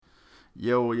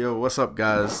Yo, what's up,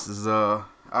 guys? This is Out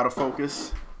of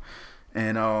Focus,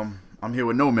 and I'm here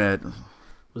with Nomad.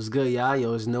 What's good, y'all?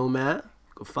 Yo, it's Nomad.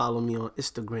 Go follow me on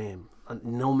Instagram,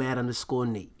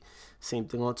 Nomad_Nate. Same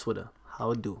thing on Twitter.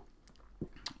 How it do?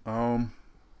 So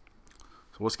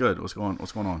what's good? What's going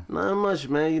on? Not much,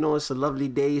 man. You know, it's a lovely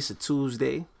day. It's a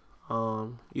Tuesday.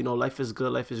 Life is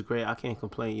good. Life is great. I can't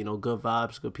complain. You know, good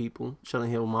vibes, good people. Chilling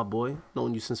here with my boy.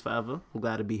 Known you since forever. I'm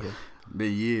glad to be here.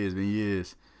 Been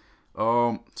years. So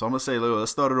I'm gonna say,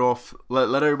 let's start it off.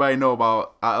 Let everybody know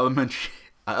about our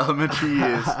elementary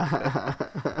years.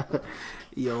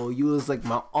 Yo, you was like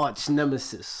my arch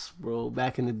nemesis, bro.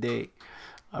 Back in the day,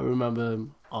 I remember.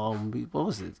 What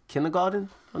was it? Kindergarten?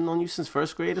 I've known you since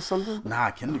first grade or something. Nah,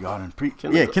 kindergarten.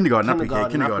 Kindergarten, not pre-K.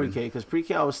 Kindergarten. Not pre-K, because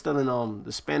pre-K I was still in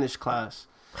the Spanish class.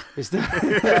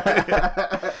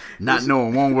 Not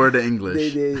knowing one word of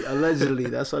English. They allegedly,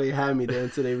 that's why they had me there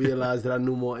until they realized that I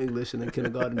knew more English, and in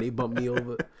kindergarten they bumped me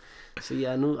over. So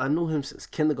yeah, I knew him since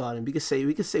kindergarten. We could say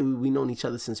we known each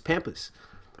other since Pampers.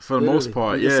 For the most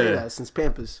part, we yeah. could say that since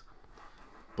Pampers.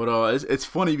 But it's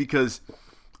funny because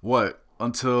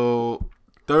until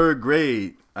third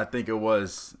grade, I think it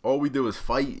was, all we did was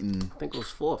fight. And I think it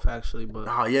was fourth actually, but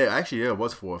it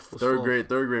was fourth. Third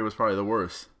grade was probably the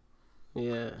worst.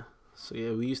 Yeah. So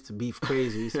yeah, we used to beef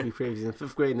crazy. In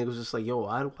fifth grade, niggas was just like, yo,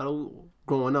 why do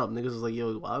growing up, niggas was like,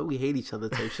 yo, why do we hate each other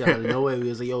type shit out of nowhere. We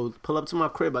was like, yo, pull up to my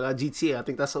crib, I got GTA. I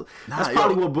think that's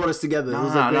probably what brought us together. It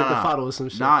was like Grand Theft Auto or some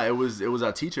shit. Nah, it was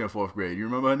our teacher in fourth grade. You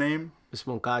remember her name? Miss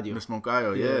Moncayo. Miss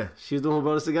Moncayo, yeah. She was the one who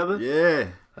brought us together? Yeah.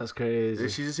 That's crazy.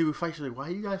 She just see we fight. She's like, why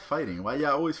are you guys fighting? Why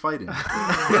y'all always fighting?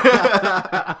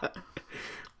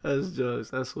 That's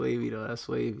jokes. That's wavy though. That's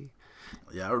wavy.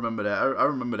 Yeah, I remember that. I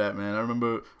remember that, man. I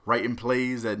remember writing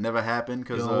plays that never happened.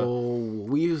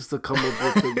 We used to come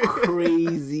up with the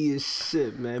craziest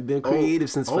shit, man. Been creative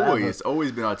since forever.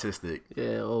 Always been artistic.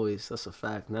 Yeah, always. That's a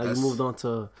fact. Now you moved on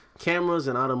to cameras,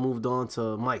 and I done moved on to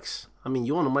mics. I mean,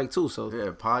 you on the mic too, so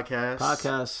yeah,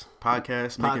 podcasts,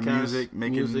 making music,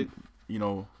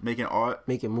 making art,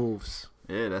 making moves.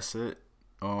 Yeah, that's it.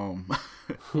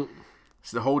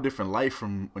 It's a whole different life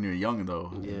from when you're young,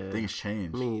 though. Yeah. Things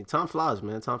change. I mean, time flies,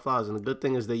 man. Time flies. And the good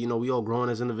thing is that, we all growing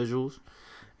as individuals.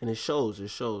 And it shows. Yeah.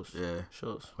 It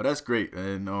shows. But that's great.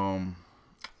 And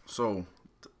so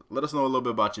let us know a little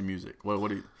bit about your music.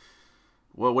 What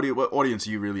audience are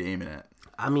you really aiming at?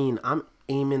 I mean, I'm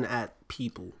aiming at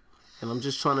people. And I'm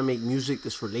just trying to make music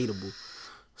that's relatable.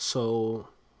 So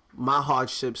my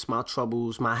hardships, my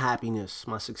troubles, my happiness,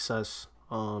 my success,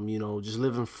 just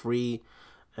living free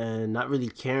and not really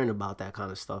caring about that kind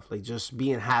of stuff. Like, just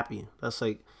being happy. That's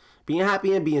like being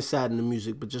happy and being sad in the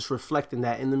music, but just reflecting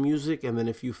that in the music. And then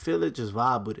if you feel it, just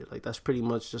vibe with it. Like, that's pretty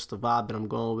much just the vibe that I'm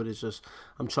going with. It's just,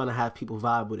 I'm trying to have people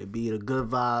vibe with it. Be it a good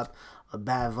vibe, a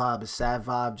bad vibe, a sad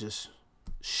vibe. Just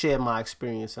share my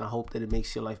experience, and I hope that it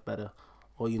makes your life better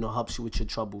or, helps you with your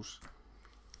troubles.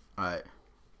 All right.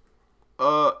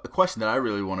 The question that I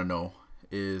really want to know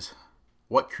is,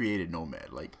 what created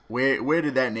Nomad? Like, where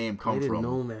did that name come from? Where did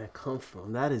Nomad come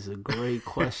from? That is a great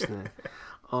question.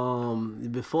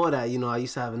 Before that, I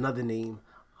used to have another name.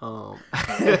 But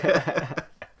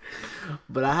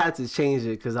I had to change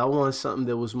it because I wanted something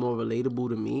that was more relatable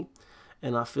to me.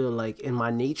 And I feel like in my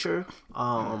nature,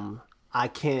 I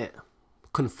can't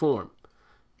conform.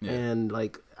 Yeah. And,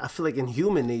 like, I feel like in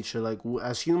human nature, like,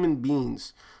 as human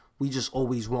beings, we just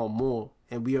always want more.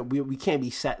 And we can't be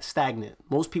stagnant.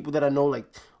 Most people that I know, like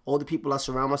all the people I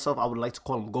surround myself, I would like to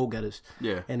call them go-getters.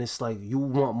 Yeah. And it's like, you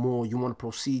want more, you want to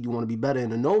proceed, you want to be better.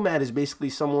 And a nomad is basically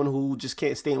someone who just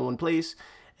can't stay in one place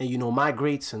and,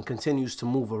 migrates and continues to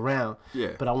move around.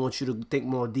 Yeah. But I want you to think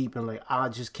more deep and, like, I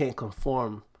just can't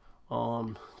conform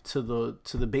to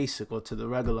the basic or to the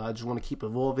regular. I just want to keep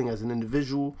evolving as an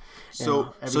individual.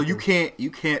 So you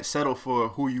can't settle for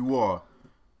who you are.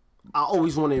 I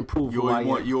always want to improve. You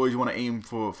always want to aim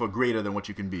for greater than what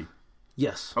you can be.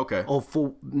 Yes. Okay. Or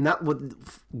for not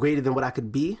greater than what I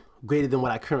could be, greater than what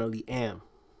I currently am.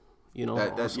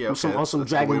 Some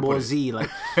Dragon Ball Z, like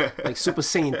Super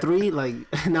Saiyan 3. Like,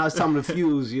 now it's time to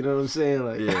fuse. You know what I'm saying?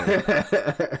 Like,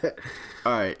 yeah.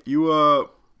 All right. You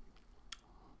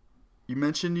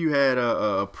mentioned you had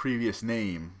a previous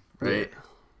name, right? Yeah.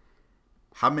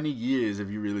 How many years have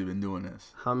you really been doing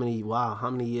this? How many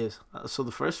years? So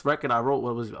the first record I wrote,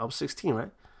 I was 16,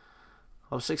 right?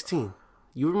 I was 16.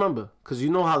 You remember? Because you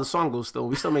know how the song goes still.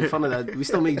 We still make fun of that. We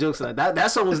still make jokes of that.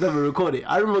 That song was never recorded.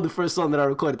 I remember the first song that I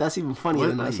recorded. That's even funnier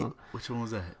than that song. Which one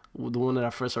was that? The one that I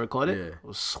first recorded? Yeah.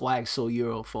 Was Swag So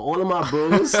Euro. For all of my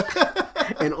bros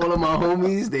and all of my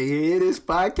homies, they hear this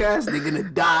podcast, they're going to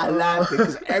die laughing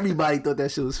because everybody thought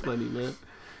that shit was funny, man.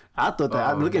 I thought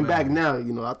that, Oh, looking back man.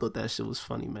 now, I thought that shit was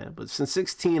funny, man. But since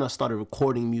 16, I started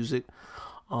recording music.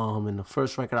 And the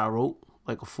first record I wrote,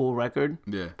 like a full record,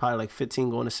 Yeah. probably like 15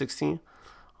 going to 16.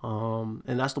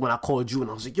 And that's the one I called you, and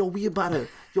I was like, "Yo, we about to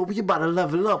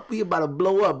level up. We about to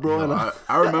blow up, bro." Yo, And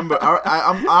I remember.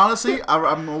 I'm honestly,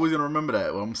 I'm always gonna remember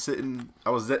that. When I'm sitting, I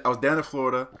was down in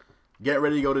Florida, getting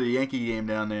ready to go to the Yankee game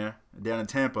down in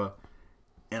Tampa,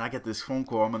 and I get this phone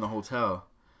call. I'm in the hotel,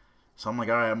 so I'm like,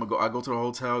 all right, I'm gonna go. I go to the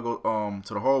hotel, go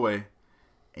to the hallway,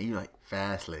 and you like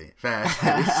fast lane.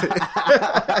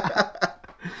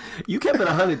 you kept it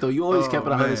 100 though. You always kept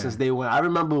it 100 man. since day one. I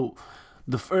remember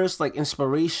the first like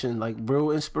inspiration, like real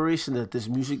inspiration that this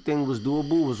music thing was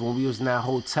doable was when we was in that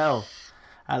hotel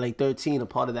at like 13, a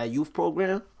part of that youth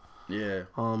program. Yeah.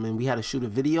 And we had to shoot a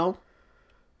video.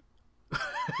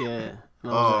 Yeah.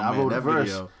 And I Man, wrote a that verse,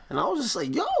 video. and I was just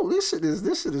like, "Yo, this shit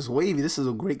is wavy. This is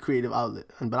a great creative outlet."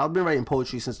 But I've been writing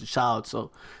poetry since a child,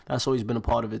 so that's always been a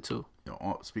part of it too.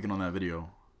 Yo, speaking on that video,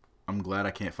 I'm glad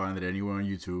I can't find it anywhere on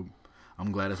YouTube.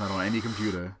 I'm glad it's not on any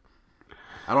computer.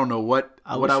 I don't know what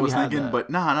I was thinking, but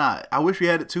nah. I wish we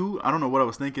had it too. I don't know what I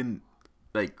was thinking,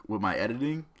 like with my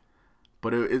editing,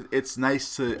 but it's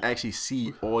nice to actually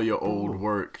see all your old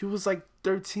work. You was like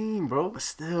 13, bro. But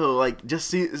still, like just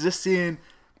seeing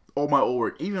all my old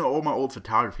work, even all my old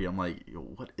photography. I'm like, yo,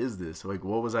 what is this? Like,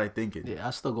 what was I thinking? Yeah, I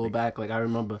still go back. Like I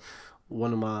remember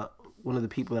one of the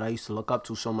people that I used to look up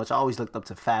to so much. I always looked up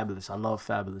to Fabulous. I love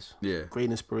Fabulous. Yeah.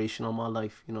 Great inspiration on my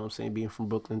life. You know what I'm saying? Being from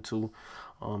Brooklyn too.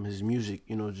 His music,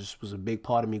 just was a big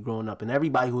part of me growing up. And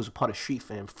everybody who was a part of Street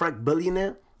Fam. Freck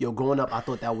Billionaire, growing up, I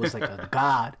thought that was like a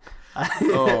god.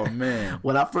 Oh, man.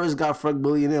 When I first got Freck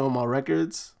Billionaire on my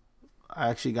records, I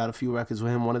actually got a few records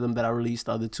with him. One of them that I released,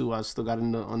 the other two I still got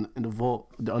in the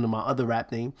vault under my other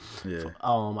rap name. Yeah.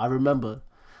 I remember,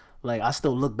 like, I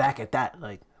still look back at that.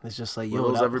 Like, it's just like,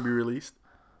 Will those ever be released?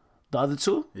 The other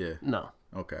two? Yeah. No.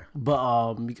 Okay.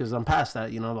 But because I'm past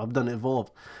that, I've done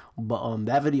Evolved. But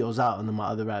that video's out under my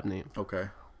other rap name. Okay.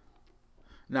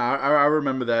 Now I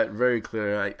remember that very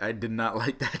clear. I did not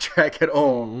like that track at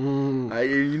all.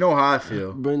 You know how I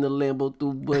feel. Bring the Lambo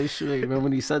through Bush. Remember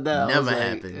when he said that? Never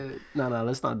happened. No,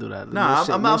 let's not do that. Nah,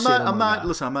 I'm not. Guy.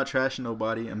 Listen, I'm not trashing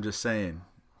nobody. I'm just saying,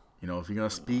 if you're gonna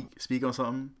speak on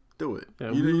something, do it.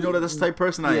 Yeah, you know that's the type of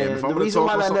person I am. If I'm the reason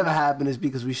why that something, never happened is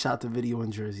because we shot the video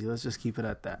in Jersey. Let's just keep it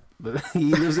at that. But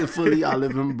he lives in Philly. I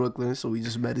live in Brooklyn, so we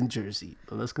just met in Jersey.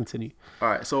 But let's continue. All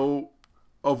right. So,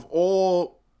 of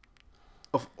all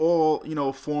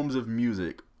forms of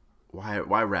music,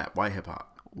 why rap? Why hip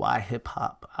hop? Why hip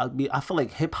hop? I feel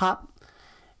like hip hop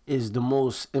is the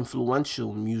most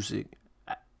influential music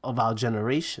of our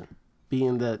generation,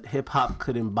 being that hip hop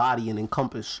could embody and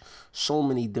encompass so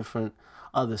many different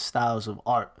other styles of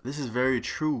art. This is very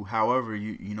true. However,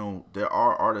 you know there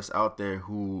are artists out there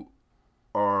who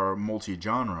are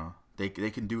multi-genre. They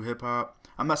can do hip hop.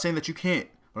 I'm not saying that you can't,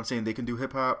 but I'm saying they can do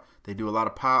hip hop. They do a lot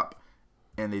of pop,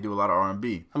 and they do a lot of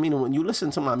R&B. I mean, when you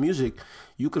listen to my music,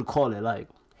 you could call it like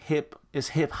hip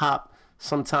hop.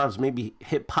 Sometimes maybe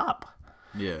hip hop.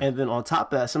 Yeah. And then on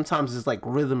top of that, sometimes it's like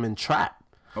rhythm and trap.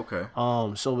 Okay.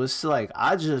 So it's like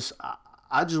I just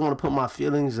want to put my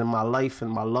feelings and my life and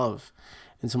my love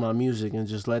into my music and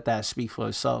just let that speak for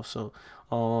itself. So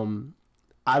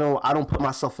I don't put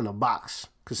myself in a box,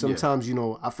 because sometimes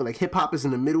I feel like hip hop is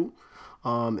in the middle,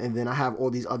 and then I have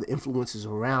all these other influences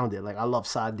around it. Like I love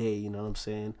Sade, you know what I'm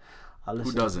saying?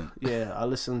 Who doesn't? Yeah,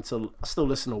 I still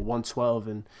listen to 112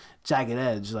 and Jagged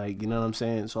Edge, like, you know what I'm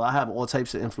saying? So I have all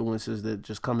types of influences that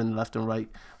just come in left and right.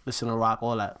 Listen to rock,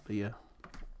 all that. But yeah.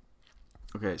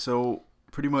 Okay, so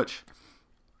pretty much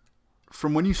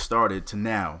from when you started to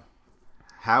now,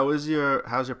 how's your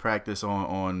practice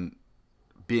on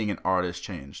being an artist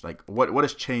changed? Like what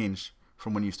has changed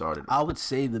from when you started? I would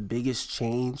say the biggest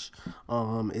change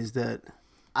is that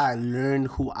I learned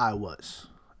who I was.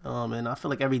 And I feel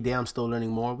like every day I'm still learning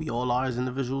more. We all are as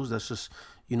individuals. That's just,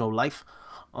 life.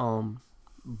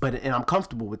 But I'm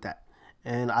comfortable with that.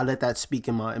 And I let that speak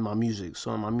in my music.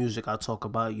 So in my music, I talk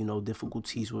about,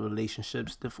 difficulties with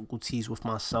relationships, difficulties with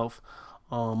myself,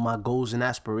 my goals and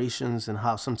aspirations, and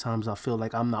how sometimes I feel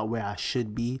like I'm not where I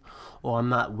should be, or I'm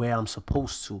not where I'm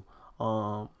supposed to.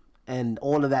 And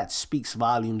all of that speaks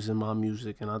volumes in my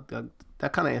music. And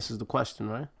that kind of answers the question,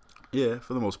 right? Yeah,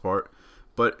 for the most part.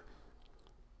 But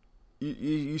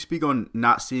you speak on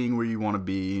not seeing where you want to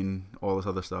be and all this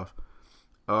other stuff.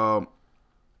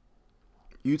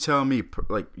 You tell me,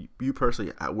 like, you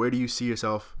personally, where do you see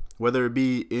yourself, whether it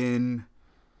be in,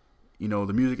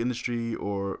 the music industry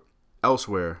or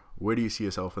elsewhere? Where do you see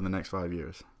yourself in the next 5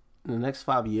 years? in the next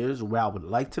 5 years, where I would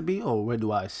like to be, or where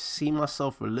do I see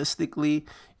myself realistically?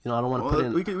 I don't want to put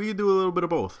in. We could do a little bit of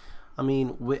both. I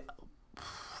mean,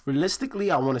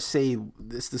 realistically, I want to say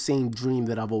it's the same dream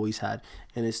that I've always had,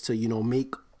 and it's to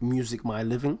make music my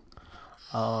living,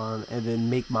 and then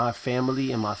make my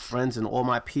family and my friends and all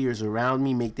my peers around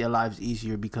me make their lives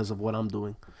easier because of what I'm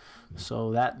doing.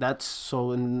 So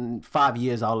so in 5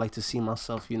 years, I would like to see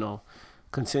myself,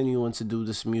 continuing to do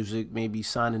this music, maybe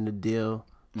signing a deal,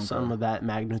 something of that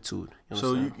magnitude.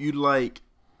 So you'd like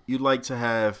to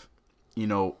have,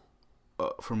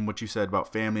 from what you said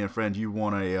about family and friends, you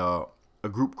want a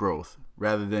group growth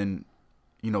rather than,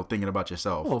 thinking about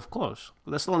yourself. Oh, of course.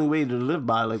 That's the only way to live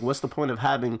by. Like, what's the point of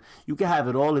you can have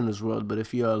it all in this world, but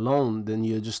if you're alone, then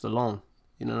you're just alone.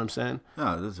 You know what I'm saying?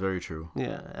 Yeah, that's very true.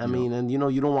 Yeah, I mean, and you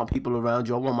don't want people around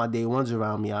you. I want my day ones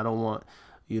around me. I don't want,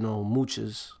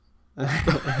 mooches.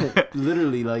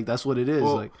 Literally, like, that's what it is.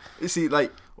 Well, like, you see,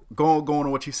 like, going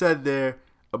on what you said there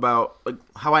about, like,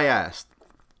 how I asked,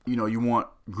 you want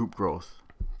group growth,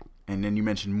 and then you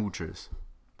mentioned moochers.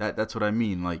 That's what I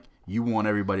mean. Like, you want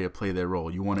everybody to play their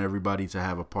role. You want everybody to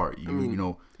have a part.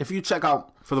 If you check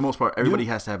out, for the most part, everybody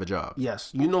has to have a job.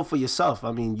 Yes, for yourself.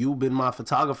 I mean, you've been my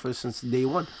photographer since day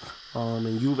one,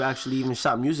 and you've actually even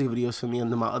shot music videos for me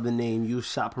under my other name. You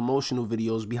shot promotional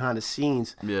videos behind the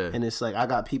scenes. Yeah. And it's like I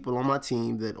got people on my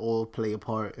team that all play a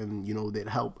part, and that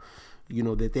help.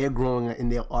 That they're growing in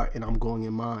their art, and I'm growing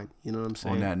in mine. You know what I'm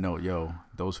saying? On that note,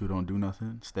 those who don't do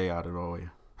nothing, stay out of our way.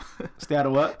 Stay out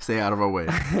of what? Stay out of our way.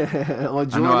 Or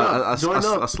join up. I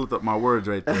slipped up my words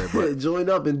right there. But join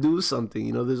up and do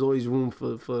something. There's always room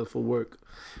for work.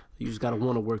 You just gotta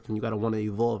want to work, and you gotta want to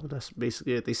evolve. And that's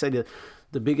basically it. They say that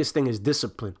the biggest thing is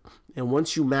discipline. And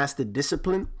once you master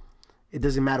discipline, it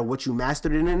doesn't matter what you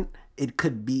mastered it in. It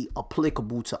could be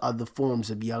applicable to other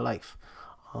forms of your life.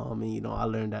 And I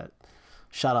learned that.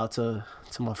 Shout out to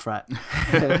my frat.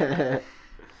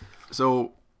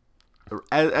 So,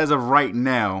 as of right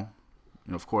now,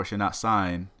 of course, you're not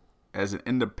signed. As an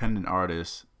independent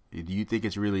artist, do you think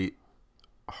it's really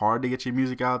hard to get your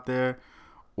music out there?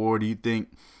 Or do you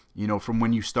think, from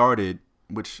when you started,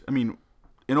 which, I mean,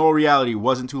 in all reality,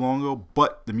 wasn't too long ago,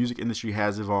 but the music industry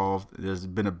has evolved. There's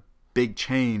been a big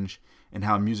change in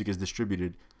how music is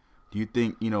distributed. Do you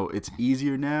think, it's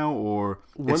easier now, or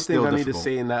it's still difficult? One thing I need to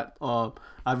say in that,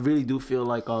 I really do feel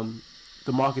like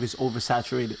the market is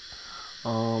oversaturated.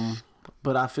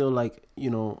 But I feel like,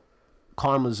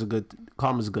 karma's good.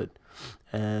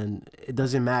 And it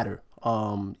doesn't matter.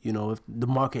 If the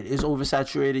market is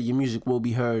oversaturated, your music will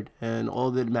be heard. And all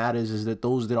that matters is that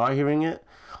those that are hearing it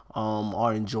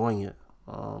are enjoying it.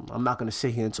 I'm not going to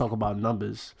sit here and talk about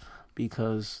numbers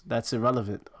because that's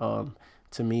irrelevant.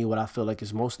 To me, what I feel like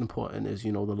is most important is,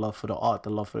 the love for the art, the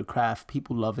love for the craft,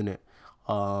 people loving it.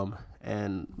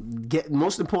 And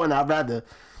most important, I'd rather,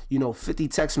 50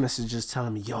 text messages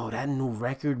telling me, yo, that new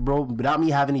record, bro, without me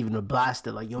having even a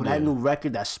blaster, like, yo, that new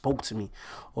record that spoke to me.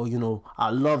 Or, I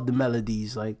love the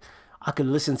melodies. Like, I could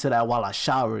listen to that while I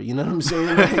shower. You know what I'm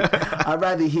saying? Like, I'd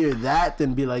rather hear that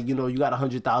than be like, you got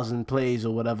 100,000 plays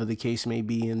or whatever the case may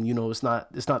be. And, it's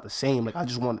not the same. Like, I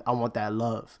want that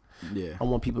love. Yeah. I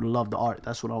want people to love the art.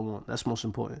 That's what I want. That's most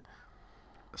important.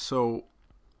 So,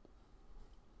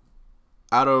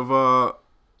 out of the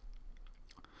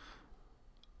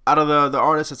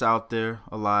artists that's out there,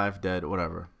 alive, dead,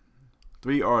 whatever,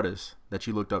 3 artists that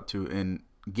you looked up to and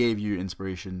gave you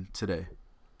inspiration today.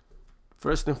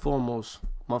 First and foremost,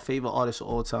 my favorite artist of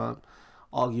all time,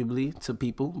 arguably to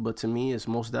people, but to me, is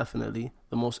most definitely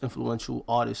the most influential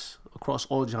artist across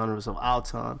all genres of our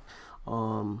time.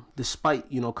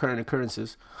 Despite current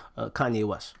occurrences, Kanye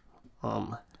West.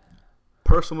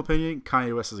 Personal opinion,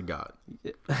 Kanye West is a god.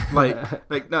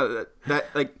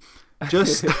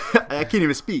 Just I can't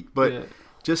even speak, but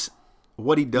just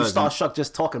what he does. You starstruck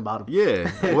just talking about him. Yeah,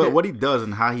 what he does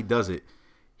and how he does it.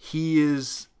 He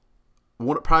is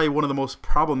probably one of the most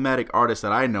problematic artists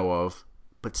that I know of,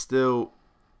 but still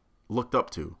looked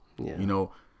up to. Yeah.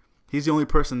 He's the only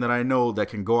person that I know that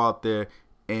can go out there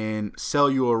and sell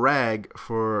you a rag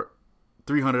for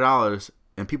 $300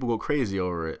 and people go crazy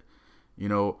over it.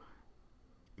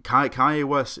 Kanye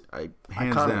West,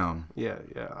 hands down. Yeah.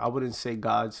 I wouldn't say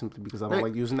God simply because I don't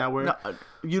like using that word. No,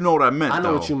 you know what I meant. I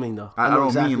know what you mean, though. I don't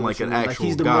exactly mean like an actual like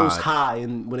he's the God. most high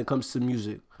when it comes to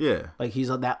music. Yeah. Like he's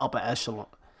on that upper echelon.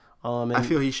 And I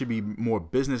feel he should be more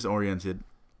business oriented,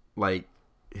 like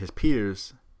his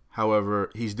peers.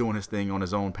 However, he's doing his thing on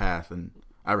his own path, and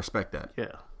I respect that.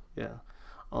 Yeah.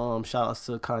 Shout outs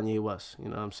to Kanye West. You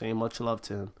know what I'm saying? Much love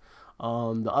to him.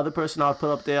 The other person I'll put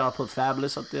up there, I'll put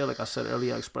Fabulous up there. Like I said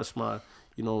earlier, I expressed my,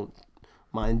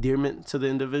 my endearment to the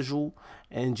individual,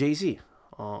 and Jay-Z.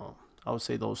 I would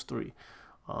say those three.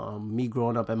 Me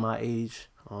growing up at my age,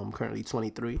 I'm currently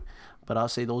 23, but I'll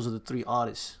say those are the three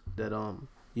artists that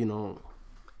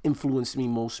influenced me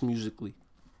most musically.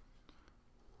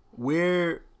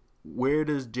 Where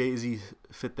does Jay-Z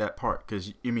fit that part?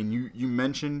 Because I mean, you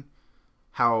mentioned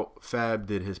how Fab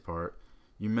did his part.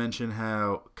 You mentioned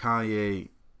how Kanye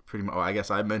pretty much. Oh, I guess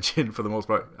I mentioned for the most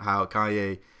part how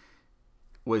Kanye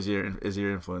is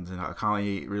your influence and how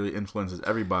Kanye really influences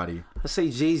everybody. I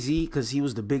say Jay-Z because he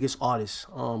was the biggest artist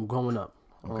growing up.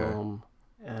 Okay.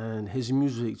 And his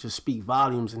music just speak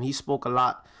volumes, and he spoke a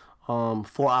lot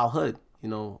for our hood.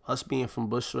 Us being from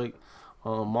Bushwick,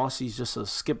 Marcy's just a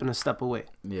skip and a step away.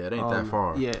 Yeah, it ain't that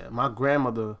far. Yeah, my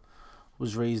grandmother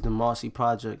was raised in Marcy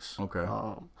projects. Okay.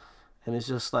 And it's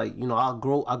just like, I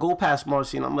go past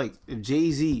Marcy and I'm like, if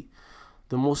Jay-Z,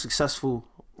 the most successful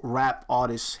rap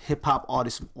artist, hip hop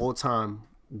artist of all time,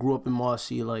 grew up in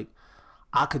Marcy, like,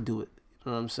 I could do it.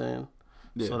 You know what I'm saying?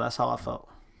 Yeah. So that's how I felt.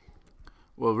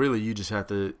 Well, really, you just have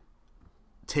to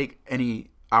take any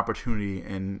opportunity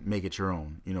and make it your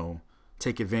own.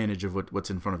 Take advantage of what's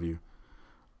in front of you.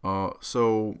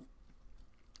 So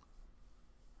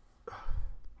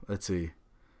let's see.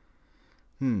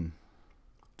 I'm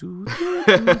trying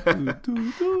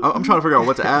to figure out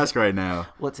what to ask right now.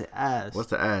 What to ask?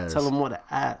 Tell them what to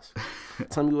ask.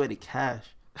 Tell me where the cash.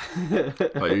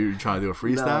 Oh, you trying to do a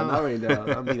freestyle? Nah, not right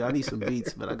now. I need some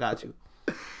beats, but I got you.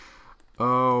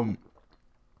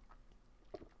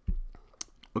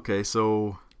 Okay,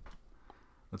 so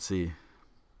let's see.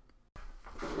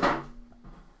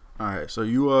 All right, so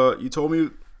you told me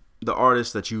the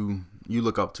artists that you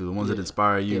look up to, the ones that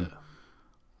inspire you. Yeah.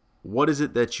 What is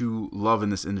it that you love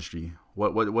in this industry?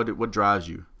 What drives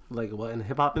you? Like what, in the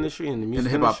hip hop industry, in the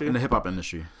music industry? In the hip hop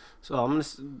industry. So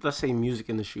let's say music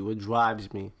industry. What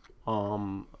drives me?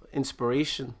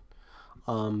 Inspiration.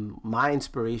 My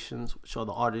inspirations, which are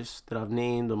the artists that I've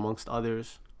named amongst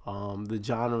others. The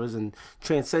genres and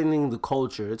transcending the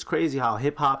culture. It's crazy how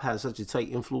hip hop has such a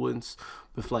tight influence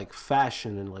with like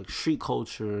fashion and like street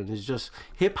culture, and it's just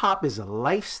hip hop is a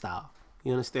lifestyle.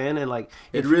 You understand? And like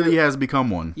it really has become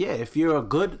one. Yeah, if you're a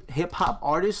good hip hop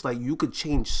artist, like you could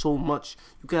change so much.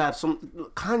 You could have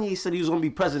Kanye said he was gonna be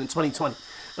president in 2020.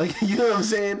 Like, you know what I'm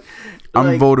saying?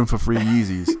 I'm voting for free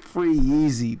Yeezys. Free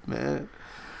Yeezy, man.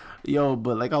 Yo,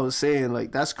 but like I was saying,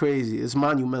 like that's crazy. It's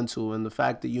monumental, and the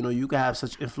fact that you can have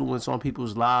such influence on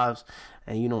people's lives,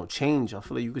 and change. I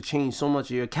feel like you could change so much.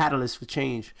 You're a catalyst for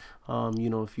change.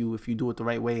 If you do it the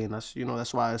right way, and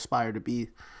that's why I aspire to be.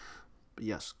 But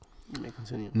yes, you may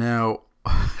continue. Now,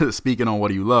 speaking on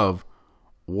what you love,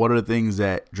 what are the things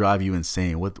that drive you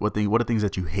insane? What are things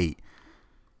that you hate?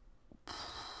 I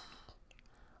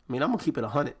mean, I'm gonna keep it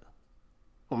 100.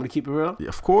 I'm gonna keep it real. Yeah,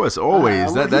 of course,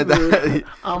 always. I'm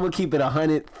gonna keep it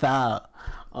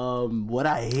 100,000. What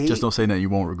I hate. Just don't say that you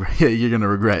won't regret. Yeah, you're gonna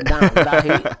regret. What I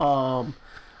hate. I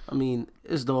mean,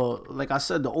 is like I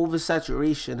said, the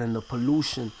oversaturation and the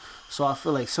pollution. So I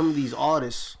feel like some of these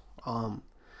artists,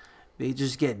 they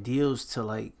just get deals to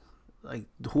like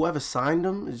whoever signed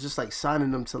them is just like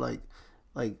signing them to like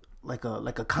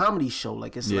a comedy show,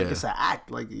 like it's an act,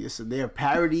 like they're a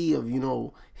parody of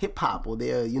hip hop, or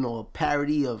they're a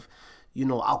parody of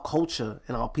our culture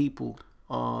and our people,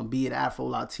 be it Afro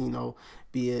Latino,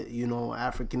 be it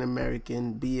African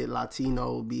American, be it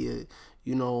Latino, be it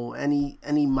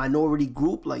any minority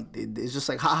group. Like it's just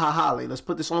like ha ha ha, like let's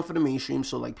put this on for the mainstream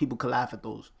so like people can laugh at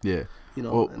those. Yeah,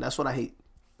 and that's what I hate.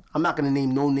 I'm not gonna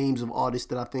name no names of artists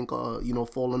that I think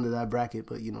fall under that bracket,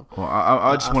 but Well,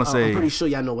 I just want to say, I'm pretty sure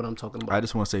y'all know what I'm talking about. I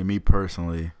just want to say, me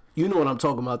personally, you know what I'm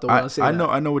talking about though. When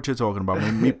I know what you're talking about.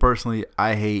 Me personally,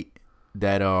 I hate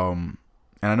that. And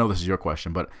I know this is your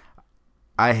question, but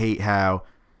I hate how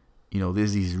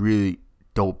there's these really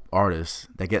dope artists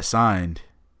that get signed,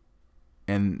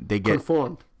 and they get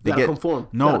conformed. Conform.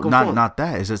 No, not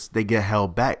that. It's just they get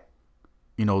held back.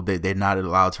 They're not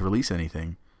allowed to release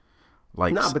anything.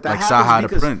 Like Saha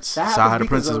the Prince. Saha the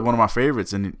Prince is one of my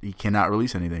favorites, and he cannot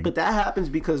release anything. But that happens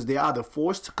because they're either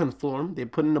forced to conform, they're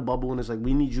put in a bubble, and it's like,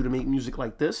 we need you to make music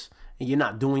like this, and you're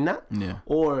not doing that. Yeah.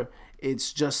 Or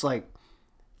it's just like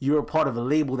you're a part of a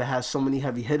label that has so many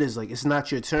heavy hitters, like it's not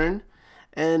your turn.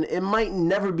 And it might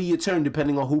never be your turn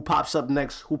depending on who pops up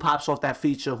next, who pops off that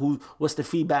feature, what's the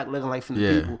feedback looking like from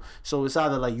the people. So it's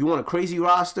either like you want a crazy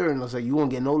roster and it's like you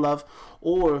won't get no love,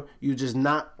 or you just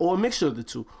not, or a mixture of the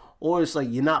two. Or it's like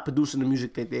you're not producing the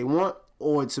music that they want,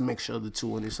 or it's a mixture of the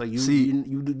two, and it's like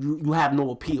you have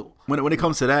no appeal. When it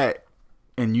comes to that,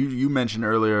 and you mentioned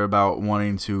earlier about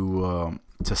wanting to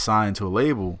sign to a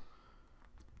label,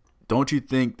 don't you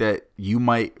think that you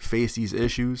might face these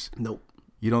issues? Nope.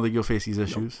 You don't think you'll face these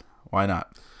issues? Nope. Why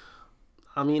not?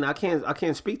 I mean, I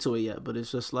can't speak to it yet, but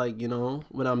it's just like, you know,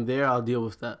 when I'm there, I'll deal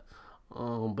with that.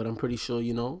 But I'm pretty sure,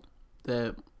 you know,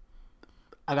 that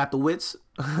I got the wits.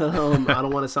 I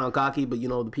don't want to sound cocky, but, you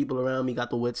know, the people around me got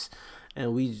the wits,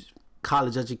 and we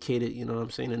college educated, you know what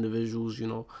I'm saying, individuals, you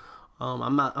know.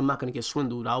 I'm not gonna get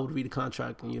swindled. I would read a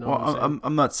contract, and you know. Well, what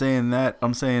I'm not saying that.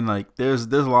 I'm saying like there's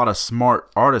a lot of smart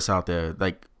artists out there,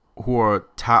 like who are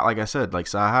tied. Like I said, like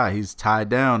Sahai, he's tied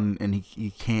down and he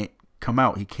can't come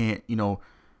out. He can't, you know,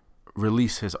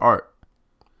 release his art.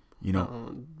 You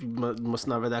know, you must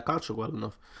not read that contract well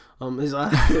enough.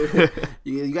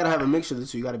 You gotta have a mixture of the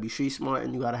two. You gotta be street smart,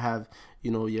 and you gotta have, you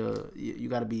know, you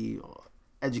gotta be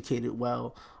educated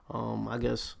well. I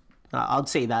guess I'd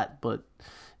say that, but.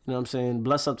 You know what I'm saying?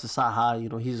 Bless up to Sahai. You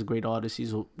know, he's a great artist.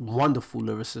 He's a wonderful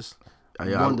lyricist.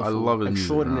 Yeah, wonderful, I love his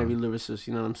extraordinary music, lyricist.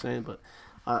 You know what I'm saying? But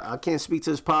I can't speak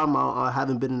to his problem. I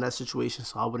haven't been in that situation,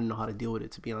 so I wouldn't know how to deal with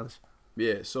it, to be honest.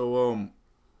 Yeah. So,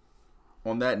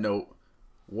 on that note,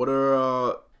 what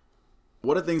are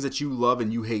things that you love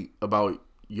and you hate about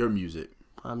your music?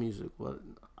 My music, well,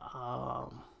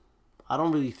 I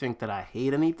don't really think that I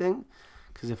hate anything,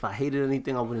 because if I hated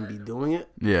anything, I wouldn't be doing it.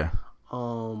 Yeah.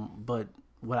 But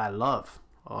what I love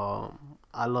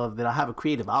that I have a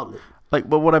creative outlet. Like,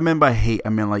 but what I meant by hate, I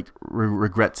meant like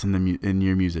regrets in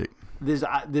your music.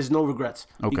 There's no regrets,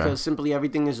 okay. Because simply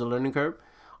everything is a learning curve,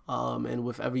 and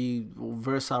with every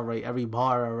verse I write, every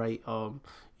bar I write,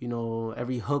 you know,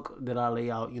 every hook that I lay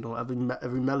out, you know,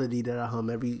 every melody that I hum,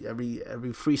 every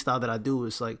freestyle that I do,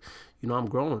 it's like, you know, I'm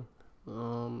growing.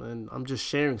 And I'm just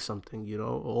sharing something, you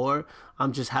know, or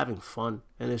I'm just having fun,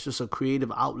 and it's just a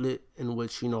creative outlet in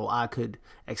which, you know, I could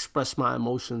express my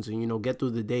emotions and, you know, get through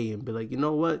the day and be like, you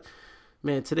know what,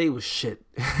 man, today was shit.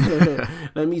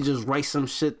 Let me just write some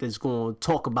shit that's going to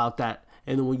talk about that.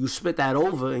 And then when you spit that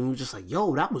over and you're just like,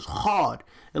 yo, that was hard.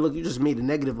 And look, you just made a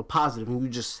negative a positive, and you're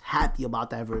just happy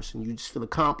about that verse, and you just feel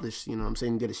accomplished, you know what I'm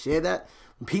saying? You got to share that.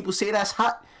 When people say that's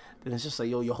hot, then it's just like,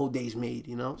 yo, your whole day's made,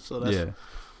 you know? So that's... Yeah.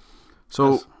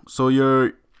 So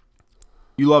you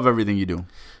love everything you do?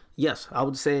 Yes, I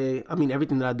would say. I mean,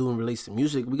 everything that I do in relates to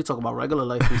music. We could talk about regular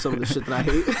life and some of the shit that I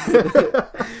hate,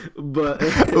 but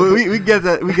we get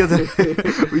that. We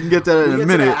can get that in a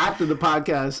minute after the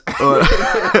podcast.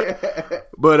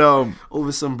 But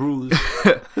over some brews.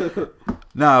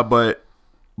 Nah, but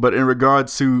in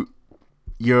regards to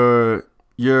your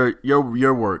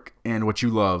work and what you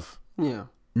love, yeah,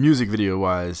 music video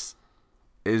wise.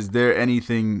 Is there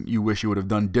anything you wish you would have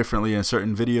done differently in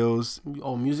certain videos?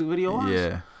 Oh, music video wise?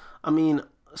 Yeah. I mean,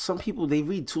 some people, they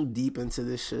read too deep into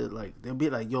this shit. Like, they'll be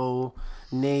like, yo,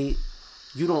 Nate,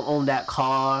 you don't own that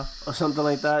car or something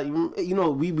like that. You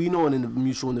know, we know an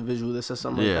mutual individual that says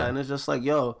something like that. And it's just like,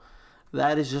 yo,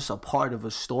 that is just a part of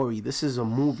a story. This is a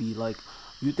movie. Like,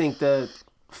 you think that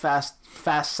Fast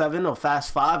 7 or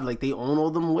Fast 5, like, they own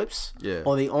all them whips,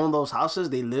 or they own those houses,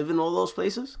 they live in all those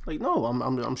places? Like, no,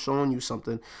 I'm showing you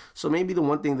something. So maybe the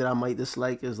one thing that I might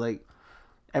dislike is, like,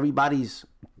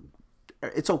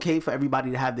 it's okay for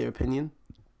everybody to have their opinion.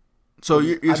 So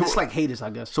I just like haters, I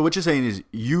guess. So what you're saying is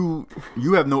you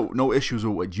have no issues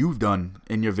with what you've done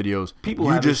in your videos. People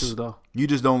have issues though. You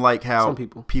just don't like how some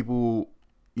people,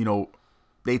 you know,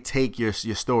 they take your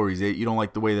stories. You don't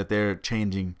like the way that they're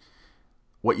changing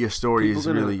what your story is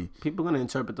really. People are gonna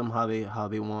interpret them how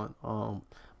they want.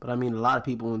 But I mean, a lot of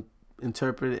people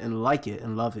interpret it and like it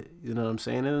and love it. You know what I'm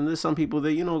saying? And there's some people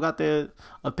that, you know, got their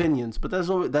opinions. But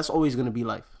that's always gonna be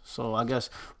life. So I guess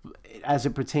as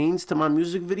it pertains to my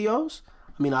music videos,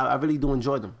 I mean, I really do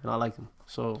enjoy them and I like them.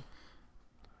 So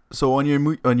on your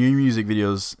music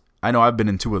videos, I know I've been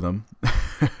in 2 of them.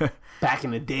 Back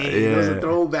in the day, those are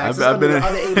throwbacks. I've been in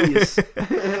other alias.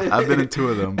 I've been in 2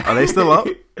 of them. Are they still up?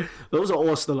 Those are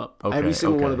all still up. Okay, every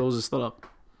single one of those is still up.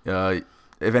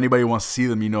 If anybody wants to see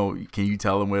them, you know, can you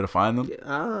tell them where to find them?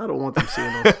 I don't want them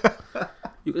seeing them.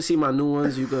 You can see my new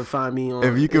ones. You can find me on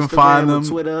if you can Instagram find them,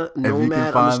 Twitter,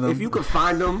 Nomad. If you can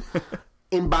find them,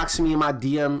 inbox me in my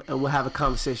DM and we'll have a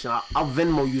conversation. I'll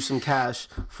Venmo you some cash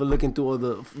for looking through all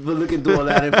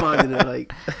that and finding it.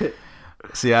 Like,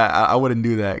 see, I wouldn't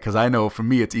do that because I know for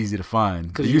me it's easy to find.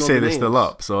 Because you say they're still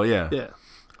up, so yeah. Yeah.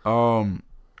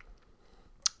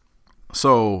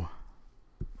 So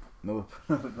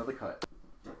another cut.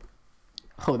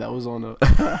 Oh, that was on a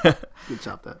good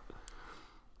chop that.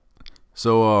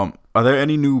 So, are there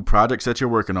any new projects that you're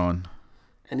working on?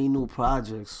 Any new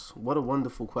projects? What a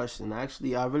wonderful question.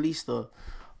 Actually, I released a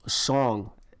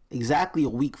song exactly a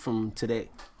week from today.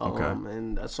 Okay.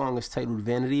 And that song is titled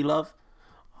Vanity Love.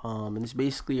 And it's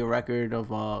basically a record of,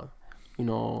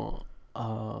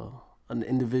 an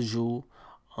individual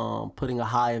putting a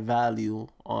higher value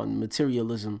on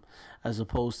materialism as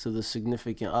opposed to the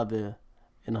significant other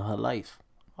in her life.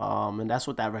 And that's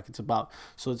what that record's about.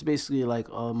 So it's basically like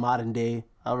a modern day.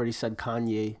 I already said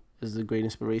Kanye is the great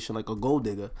inspiration, like a gold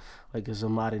digger, like it's a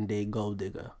modern day gold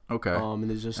digger. Okay. And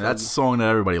it's just and that's a song that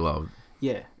everybody loved.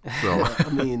 Yeah. So. I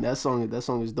mean, that song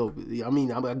is dope. I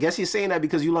mean, I guess you're saying that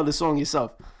because you love the song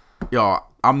yourself. Yo,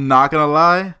 I'm not gonna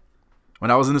lie. When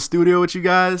I was in the studio with you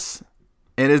guys,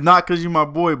 and it's not because you're my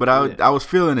boy, but I was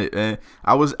feeling it, and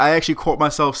I actually caught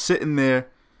myself sitting there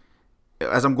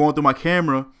as I'm going through my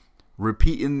camera,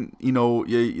 repeating,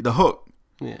 the hook.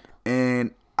 Yeah.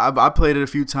 And I played it a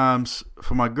few times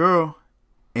for my girl,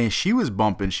 and she was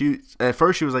bumping. At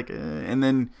first she was like, and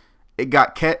then it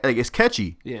got it's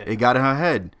catchy. Yeah. It got in her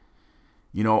head.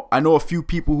 I know a few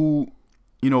people who,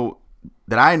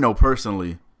 that I know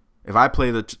personally. If I play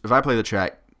the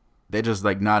track, they just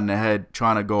like nodding their head,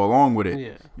 trying to go along with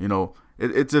it. Yeah.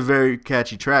 It's a very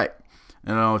catchy track.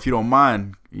 And if you don't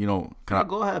mind, can I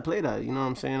go ahead, play that? You know what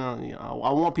I'm saying? I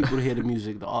want people to hear the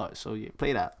music, the art. So yeah,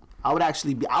 play that. I'll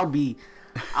be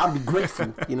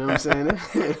grateful. You know what I'm saying?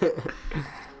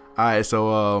 All right,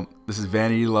 so this is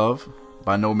Vanity Love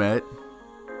by Nomad.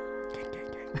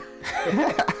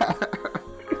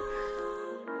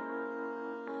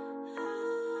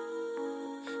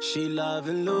 She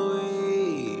loving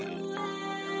Louis,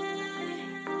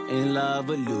 in love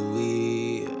with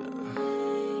Louis.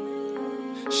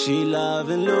 She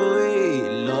loving Louis,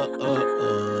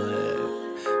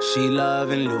 she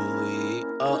loving Louis,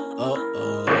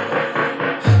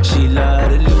 She love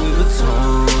the Louis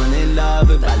Vuitton, in love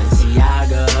with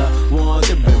Balenciaga. Want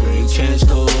the Burberry trench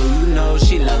coat,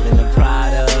 she loving the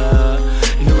Prada.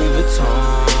 Louis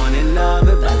Vuitton, in love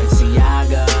with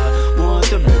Balenciaga. Want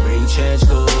the Burberry trench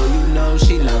coat,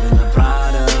 she loving the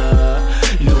Prada.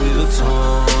 Louis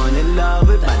Vuitton, in love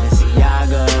with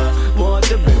Balenciaga. Want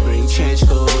the Burberry trench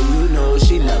coat,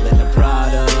 she loving the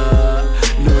Prada.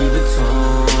 Louis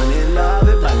Vuitton, in love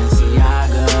with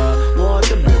Balenciaga. Want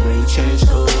the Burberry trench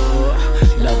coat,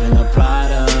 loving the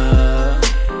Prada.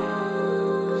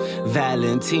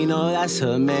 Valentino, that's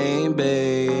her main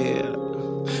babe.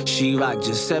 She rock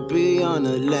Giuseppe on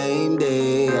a lame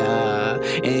day,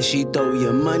 and she throw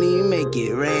your money, make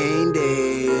it rain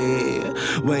day.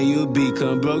 When you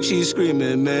become broke, she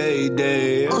screaming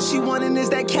Mayday. All she wantin' is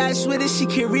that cash with it. She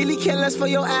can really care less for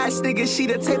your ass, nigga. She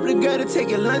the type of girl to take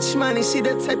your lunch money. She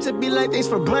the type to be like, thanks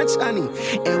for brunch, honey,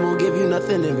 and won't give you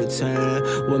nothing in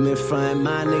return. Women front,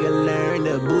 my nigga learn.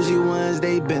 The bougie ones,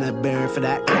 they been a burn. For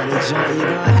that kind of joint, you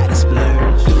gon' have to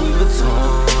splurge. Louis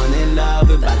Vuitton, in love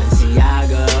with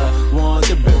Balenciaga. Want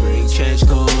the Burberry trench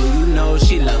coat,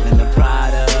 she loving the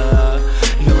Prada.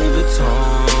 Louis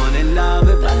Vuitton, in love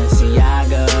with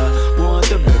Balenciaga. Want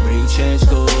the Burberry trench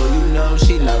coat,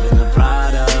 she loving the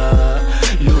Prada.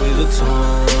 Louis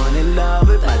Vuitton, in love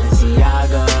with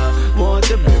Balenciaga. Want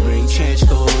the Burberry trench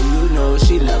coat,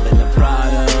 she loving the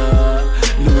Prada.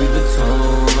 Louis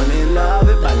Vuitton, in love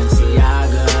with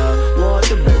Balenciaga. Want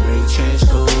the Burberry trench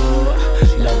coat,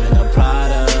 loving the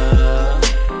Prada.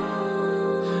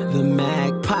 The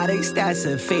Mac products, that's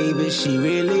her favorite. She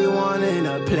really wanting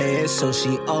a player, so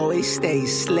she always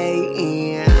stays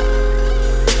slaying.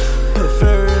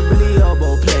 Preferably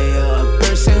oboe player, a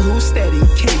person who's steady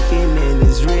caking and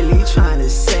is really trying to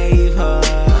save her.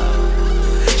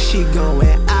 She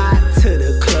going out to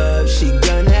the club, she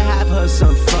gonna have her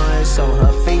some fun, so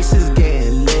her face is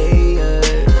getting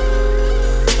layered.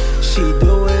 She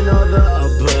doing all the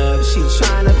above, she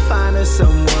trying to find her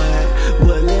someone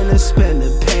willing to spend the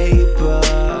paper.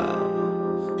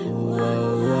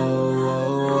 Whoa, whoa,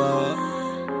 whoa, whoa.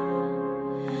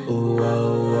 Whoa,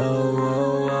 whoa,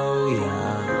 whoa, whoa,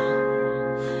 yeah.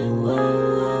 Whoa,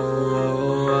 whoa, whoa,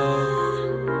 whoa.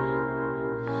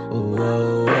 Whoa,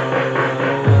 whoa, whoa,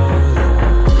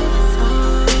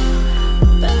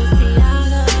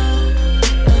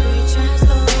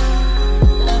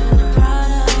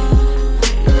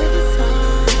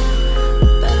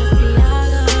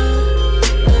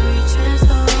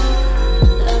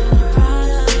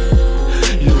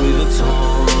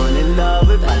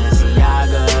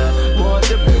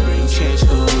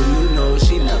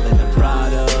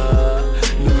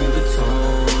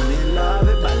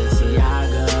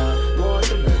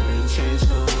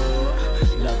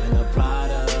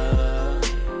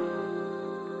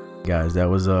 guys, that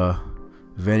was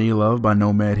Vanity Love by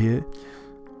Nomad here.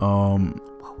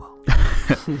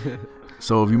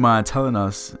 So if you mind telling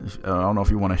us, I don't know if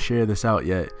you want to share this out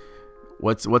yet,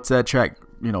 what's that track,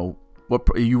 what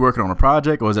are you working on a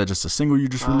project, or is that just a single you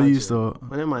just released? Or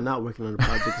when am I not working on a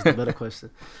project? Is the better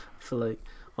question. I feel like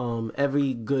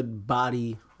every good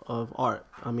body of art,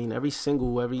 I mean, every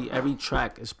single, every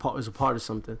track is a part of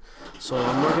something. So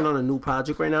I'm working on a new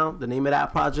project right now. The name of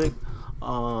that project,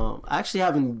 I actually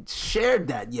haven't shared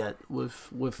that yet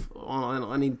with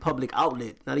on any public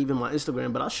outlet, not even my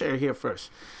Instagram, but I'll share it here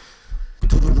first.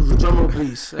 Drum roll,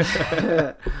 please.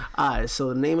 Alright, so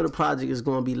the name of the project is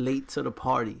going to be Late to the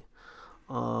Party.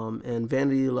 And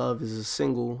Vanity Love is a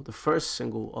single, the first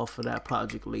single off of that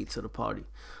project, Late to the Party.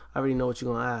 I already know what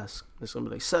you're going to ask. It's going to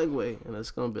be like, segue. And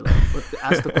it's going to be like,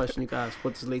 ask the question you can ask.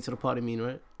 What does Late to the Party mean,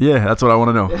 right? Yeah, that's what I want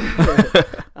to know.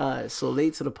 Alright, so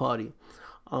Late to the Party.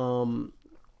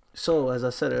 So, as I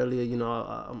said earlier, you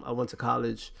know, I went to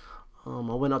college. I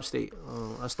went upstate.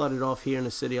 I started off here in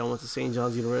the city. I went to St.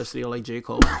 John's University. I like J.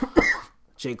 Cole.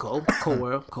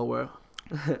 Co-world.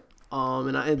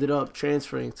 And I ended up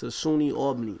transferring to SUNY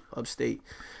Albany, upstate.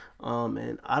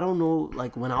 And I don't know,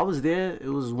 like when I was there, it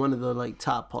was one of the like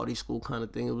top party school kind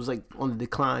of thing. It was like on the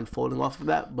decline, falling off of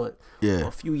that. But a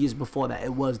few years before that,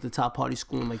 it was the top party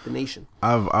school in like the nation.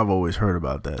 I've always heard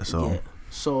about that.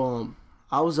 So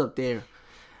I was up there.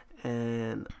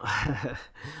 And I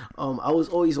was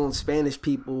always on Spanish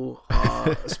people,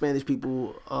 colored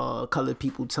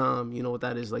people time. You know what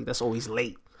that is like? That's always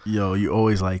late. Yo, you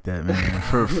always like that, man.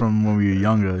 From when we were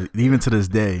younger, even to this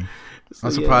day. So,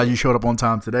 I'm surprised you showed up on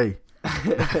time today.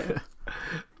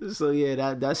 So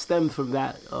yeah, that stemmed from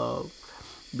that.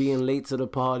 Being late to the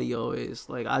party always.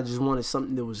 Like I just wanted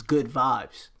something that was good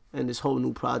vibes. And this whole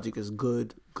new project is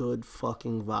good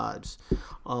fucking vibes.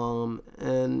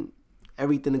 And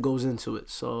everything that goes into it.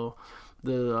 So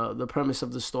the premise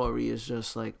of the story is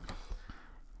just like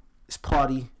it's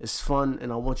party, it's fun,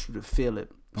 and I want you to feel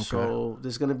it. Okay. So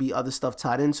there's gonna be other stuff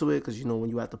tied into it because you know when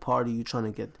you're at the party, you're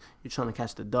trying to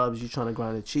catch the dubs, you're trying to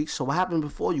grind the cheeks. So what happened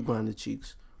before you grind the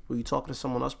cheeks? Were you talking to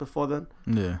someone else before then?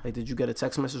 Yeah. Like, did you get a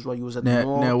text message while you was at the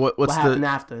mall? Now what happened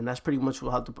after? And that's pretty much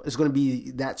it's going to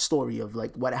be that story of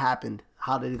like what happened.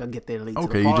 How did I get there late?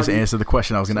 Okay, you just answered the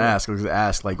question I was going to ask. I was going to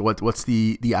ask like what's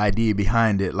the idea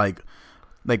behind it? Like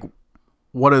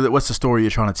what's the story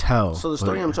you're trying to tell? So the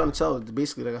story I'm trying to tell,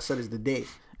 basically, like I said, is the day.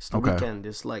 It's the weekend.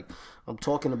 It's like I'm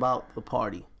talking about the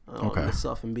party. And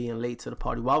stuff and being late to the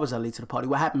party. Why was I late to the party?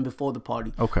 What happened before the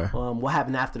party? Okay. What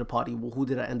happened after the party? Well, who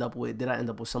did I end up with? Did I end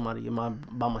up with somebody? Am I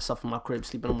by myself in my crib,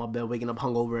 sleeping on my bed, waking up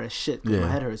hungover as shit because my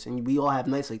head hurts? And we all have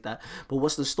nights like that. But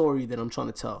what's the story that I'm trying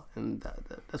to tell? And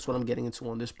that's what I'm getting into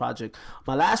on this project.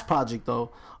 My last project,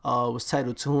 though, was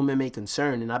titled To Whom It May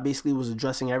Concern. And I basically was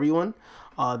addressing everyone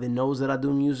that knows that I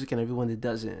do music and everyone that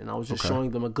doesn't. And I was just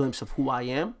showing them a glimpse of who I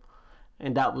am.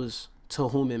 And that was to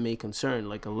whom it may concern,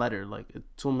 like a letter, like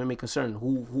to whom it may concern.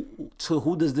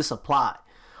 Who does this apply?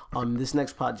 This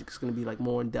next project is going to be like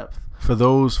more in depth. For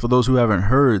those who haven't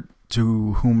heard,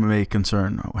 to whom it may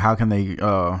concern, how can they? You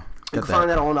can find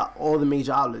that on all the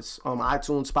major outlets,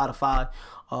 iTunes, Spotify,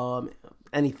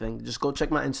 anything. Just go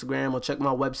check my Instagram or check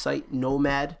my website,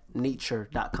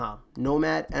 nomadnature.com.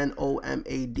 Nomad,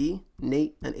 Nomad,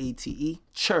 Nate, and ATE,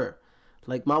 Chur.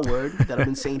 Like my word that I've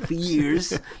been saying for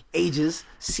years, ages,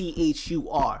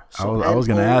 CHUR. So I was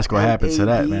going to ask what happened to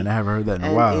that, man. I haven't heard that in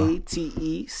a while.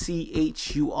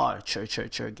 NATECHUR,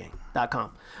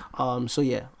 churgang.com. So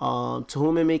yeah, to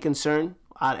whom it may concern,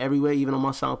 everywhere, even on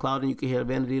my SoundCloud, and you can hear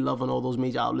Vanity Love on all those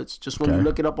major outlets. Just when you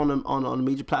look it up on the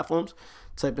major platforms,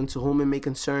 type in To Whom It May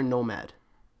Concern, Nomad,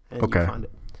 and you find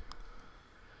it.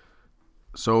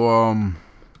 So,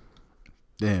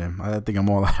 damn, I think I'm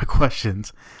all out of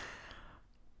questions.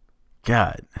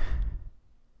 God.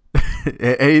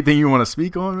 Anything you want to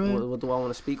speak on, man? What do I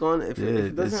want to speak on? If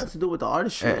it doesn't have to do with the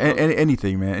artistry.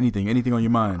 Anything, man. Anything on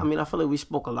your mind. I mean, I feel like we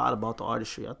spoke a lot about the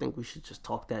artistry. I think we should just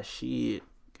talk that shit.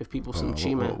 Give people some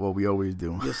man. What we always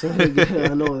do. Yeah,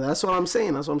 I know. That's what I'm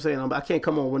saying. I can't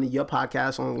come on one of your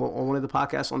podcasts, on one of the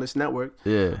podcasts on this network.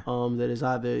 Yeah. That is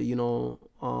either,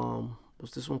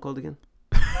 what's this one called again?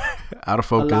 Out of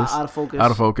Focus. Out of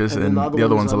Focus. And the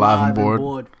other one's Alive and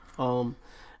Bored.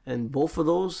 And both of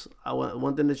those,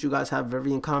 one thing that you guys have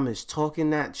very in common is talking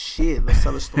that shit. Let's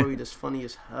tell a story that's funny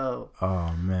as hell.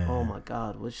 Oh, man. Oh, my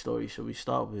God. Which story should we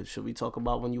start with? Should we talk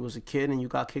about when you was a kid and you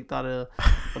got kicked out of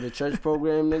the church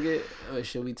program, nigga? Or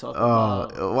should we talk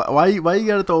about... Why you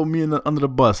gotta throw me under the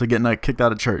bus for getting getting kicked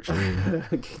out of church?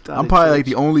 I'm probably like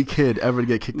the only kid ever to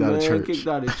get kicked out of church. Kicked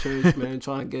out of church, man.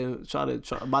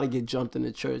 About to get jumped in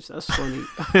the church. That's funny.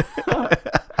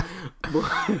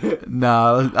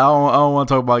 Nah, I don't want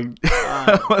to talk about. I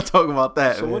don't want to talk about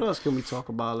that. So man. What else can we talk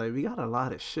about? Like we got a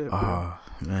lot of shit. Bro. Oh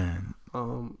man.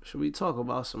 Should we talk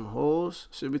about some hoes?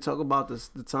 Should we talk about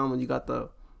the time when you got the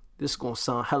This is gonna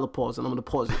sound hella pause, and I'm gonna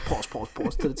pause to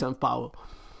the 10th power.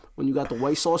 When you got the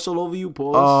white sauce all over you,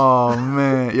 pause. Oh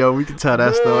man, yo, we can tell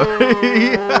that story.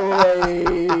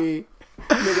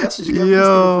 Nigga, that's what you get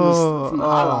from the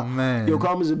holla. Man. Yo,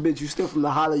 Karma's a bitch. You steal from the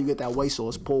holla, you get that white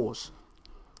sauce. Pause.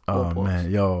 Oh pause.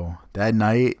 Man, yo, that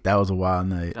night, that was a wild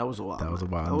night. That was a wild. That was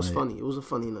funny. It was a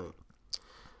funny night.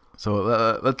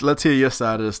 So let's hear your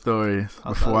side of the story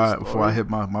before I hit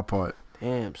my part.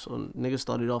 Damn. So niggas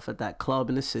started off at that club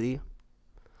in the city.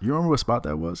 You remember what spot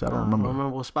that was? I don't remember. I don't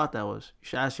remember what spot that was. You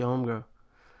should ask your homegirl.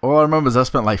 All I remember is I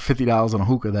spent like $50 on a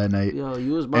hookah that night. Yo,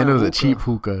 you was buying and it was hookah. a cheap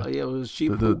hookah. Oh, yeah, it was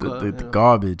cheap hookah. The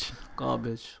garbage.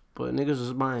 Garbage. But niggas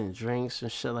was buying drinks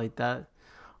and shit like that.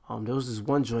 There was this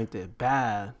one joint there,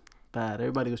 bad.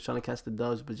 Everybody was trying to catch the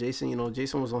dubs, but Jason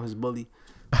was on his bully.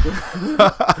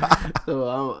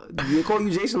 So do they call you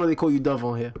Jason or they call you Dove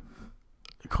on here?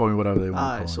 They call me whatever they want.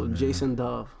 All right, so me, Jason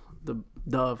Dove, the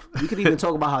Dove. We could even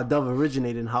talk about how Dove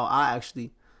originated and how I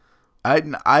actually. I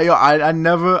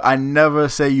never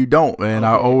say you don't, man.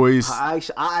 Okay. I always. I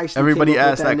actually everybody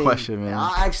asks that question, man.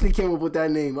 I actually came up with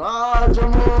that name. Another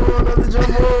Jumbo.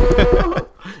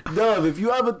 Dove, if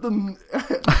you ever.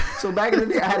 So back in the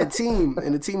day, I had a team,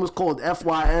 and the team was called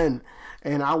FYN.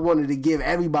 And I wanted to give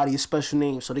everybody a special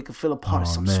name so they could feel a part of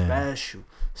something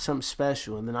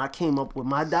special. And then I came up with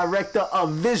my director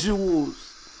of visuals,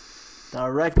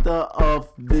 Dove,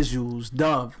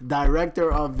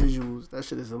 director of visuals. That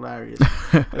shit is hilarious.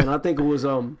 And I think it was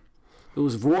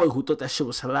Roy who thought that shit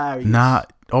was hilarious.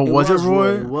 Was it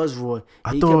Roy? It was Roy.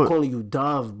 He kept calling you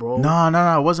Dove, bro.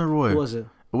 No, it wasn't Roy. Who was it?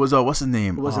 It was what's his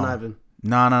name? It wasn't Ivan.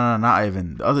 No, not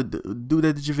Ivan. The other dude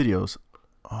that did your videos.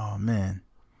 Oh man.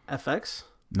 FX?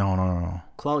 No.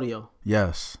 Claudio.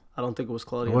 Yes. I don't think it was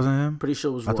Claudio. It wasn't him? Pretty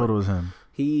sure it was Roy. I thought it was him.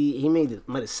 He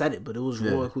might have said it, but it was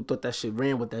Roy who thought that shit,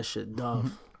 ran with that shit.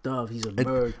 Dove, he's a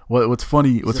bird. What's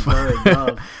funny? What's funny?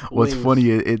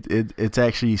 It's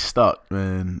actually stuck,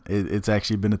 man. It's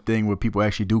actually been a thing where people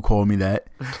actually do call me that.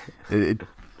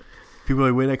 People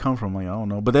are like, where'd that come from? Like, I don't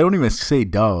know, but they don't even say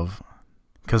Dove,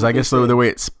 because I guess the way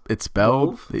it's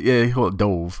spelled. Dove? Yeah, they call it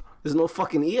Dove. There's no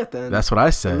fucking E at the end. That's what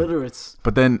I said. Illiterates.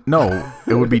 But then, no,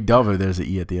 it would be Dove if there's an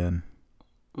E at the end.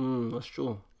 That's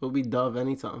true. It would be Dove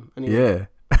anytime. Anyway.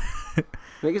 Yeah.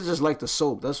 Niggas just like the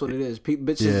soap. That's what it is.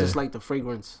 Bitches just like the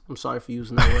fragrance. I'm sorry for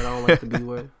using that word. I don't like the B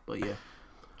word. But yeah.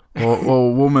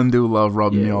 Well, women do love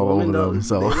rubbing me all over them.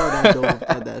 So. They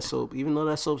love that soap. Even though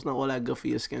that soap's not all that good for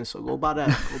your skin. So go buy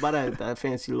that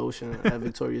fancy lotion at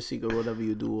Victoria's Secret or whatever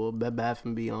you do. Or Bed Bath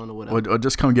 & Beyond or whatever. Or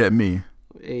just come get me.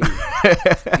 Hey,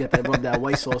 rub that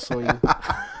white sauce on you.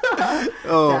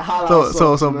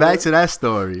 So back to that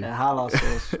story. That halal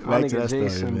sauce. My nigga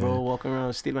Jason, bro, walking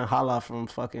around stealing halal from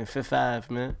fucking Fifth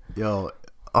Ave, man. Yo,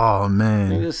 oh man.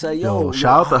 Nigga said, yo,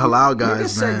 shout out the halal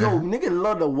guys, nigga man. Said, yo, nigga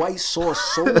love the white sauce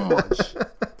so much.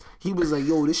 He was like,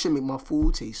 yo, this shit make my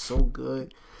food taste so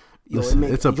good. Yo,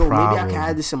 it's a problem. Maybe I can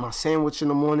add this in my sandwich in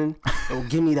the morning. Yo,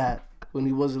 give me that. When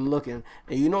he wasn't looking,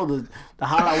 and you know the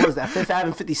halal was that 5th Ave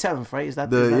and 57th, right? Is that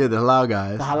the halal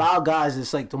guys? The halal guys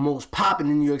is like the most popping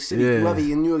in New York City. Yeah. Whoever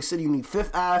in New York City, you need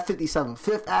 5th Ave, 57th,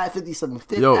 5th Ave, 57th,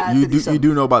 5th Ave, 57th. You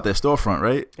do know about that storefront,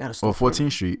 right? Yeah, the storefront. Or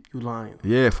 14th Street. You lying?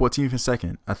 Yeah, 14th and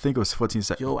 2nd. I think it was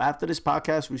 14th 2nd. Yo, after this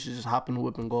podcast, we should just hop in the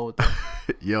whip and go with that.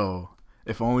 Yo.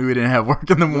 If only we didn't have work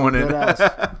in the morning. Dead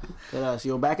ass.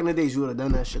 Yo, back in the days, you would have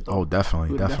done that shit, though. Oh, definitely.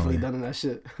 You would have definitely done that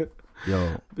shit.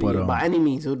 Yo, but by any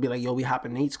means, it would be like, yo, we hop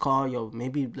in Nate's car. Yo,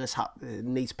 maybe let's hop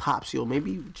Nate's pops. Yo,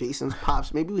 maybe Jason's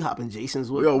pops. Maybe we hop in Jason's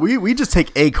whip. Yo, we just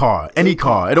take a car, any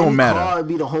car. It don't matter. Car,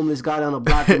 be the homeless guy down the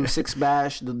block in 6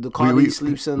 bash. The car he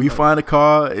sleeps in. We find a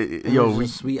car. Yo, we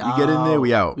get in there.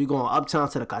 We out. We going uptown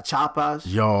to the cachapas.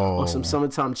 Yo, on some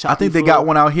summertime choppy. I think they got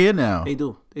one out here now. They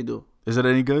do. Is it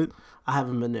any good? I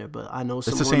haven't been there, but I know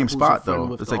it's the same spot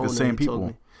though. It's like the same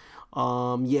people.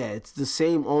 Yeah, it's the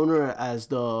same owner as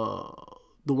the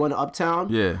one uptown,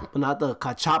 yeah, but not the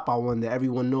cachapa one that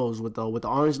everyone knows with the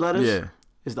orange letters. Yeah,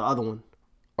 is the other one.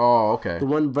 Oh, okay. The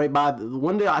one right by the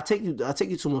one that I take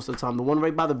you to most of the time. The one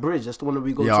right by the bridge. That's the one that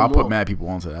we go to. Yeah, I'll put mad people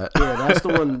onto that. Yeah, that's the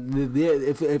one.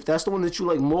 If that's the one that you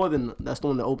like more, then that's the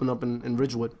one that opened up in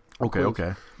Ridgewood.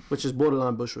 Okay. Which is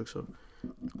borderline Bushwick. So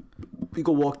we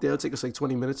go walk there. It'll take us like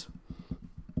 20 minutes.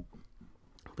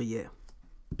 But yeah.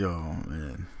 Yo,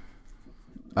 man.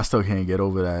 I still can't get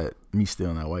over that, me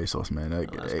stealing that white sauce, man.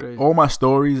 All my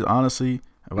stories, honestly,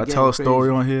 if I tell a story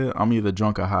on here, I'm either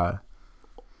drunk or high.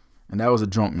 And that was a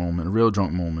drunk moment, a real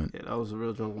drunk moment. Yeah, that was a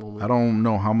real drunk moment. I don't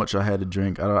know how much I had to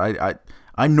drink.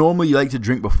 I normally like to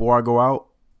drink before I go out,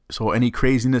 so any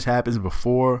craziness happens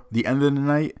before the end of the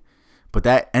night, but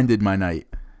that ended my night.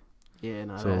 Yeah,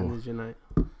 that ended your night.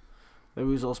 And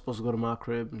we was all supposed to go to my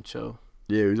crib and chill.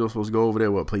 Yeah, we was all supposed to go over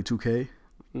there. What, play 2K?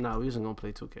 Nah, we wasn't gonna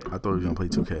play 2K. I thought we was gonna play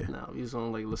 2K. Nah, we was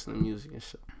gonna like listen to music and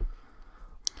shit.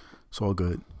 It's all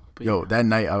good. But yo, that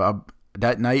night,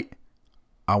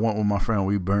 I went with my friend.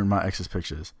 We burned my ex's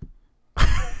pictures.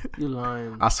 You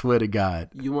lying? I swear to God.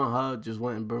 You and her just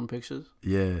went and burned pictures?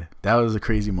 Yeah, that was a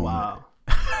crazy moment. Wow.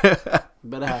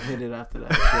 Better have hit it after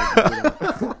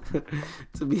that.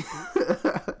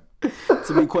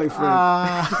 to be quite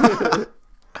frank.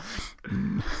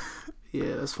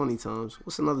 Yeah, that's funny times.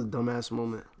 What's another dumbass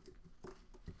moment?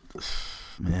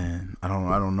 Man, I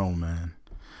don't know, man.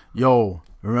 Yo,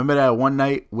 remember that one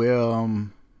night where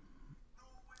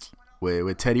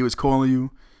Teddy was calling you,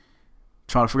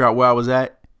 trying to figure out where I was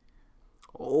at?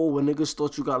 Oh, when niggas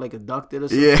thought you got like abducted or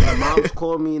something. Yeah. My mom's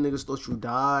called me, niggas thought you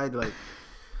died. Like,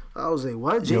 I was like,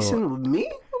 what? Jason with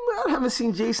me? I haven't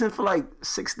seen Jason for like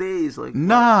 6 days. Like,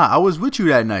 nah, I was with you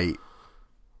that night.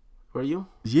 Were you?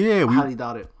 Yeah, I highly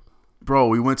doubt it. Bro,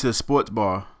 we went to a sports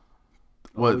bar.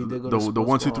 What, we did go the to the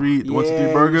 123 bar.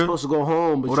 123 burger? You were supposed to go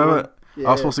home, but whatever. Yeah.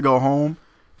 I was supposed to go home,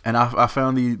 and I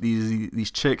found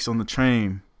these chicks on the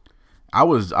train. I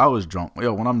was drunk.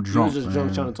 Yo, when I'm drunk, you was just man.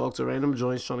 drunk trying to talk to random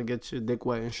joints, trying to get your dick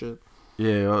wet and shit.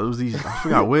 Yeah, it was these. I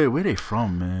forgot where they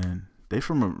from, man.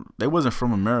 They wasn't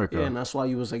from America. Yeah, and that's why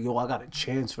you was like, yo, I got a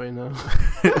chance right now.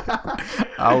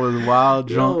 I was wild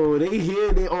drunk. Yo, they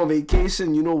here, they on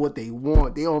vacation. You know what they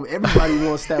want. Everybody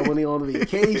wants that when they on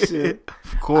vacation.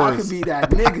 Of course, I could be that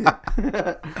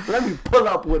nigga. Let me pull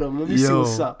up with them. Let me see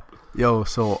what's up. Yo,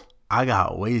 so I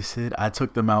got wasted. I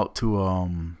took them out to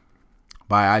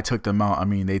I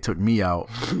mean they took me out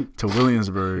to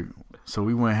Williamsburg. So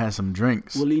we went and had some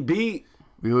drinks. Willie B.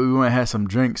 We went and had some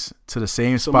drinks to the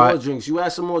same some spot. More drinks. You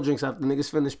had some more drinks after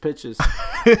niggas finished pitches.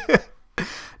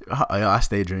 I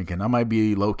stay drinking. I might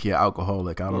be low-key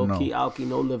alcoholic. I don't know. Low-key alky,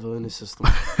 no liver in the system.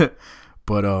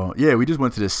 But yeah, we just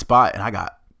went to this spot and I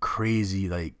got crazy,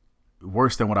 like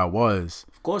worse than what I was.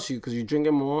 Of course because you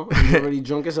drinking more. You already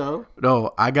drunk as hell.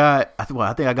 No, I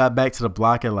think I got back to the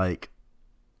block at like,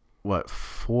 what,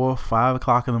 4 or 5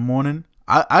 o'clock in the morning.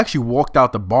 I actually walked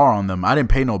out the bar on them. I didn't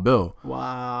pay no bill.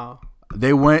 Wow.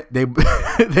 They went. They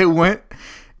went.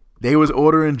 They was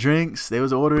ordering drinks. They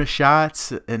was ordering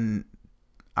shots, and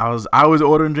I was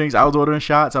ordering drinks. I was ordering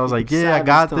shots. I was like, yeah, I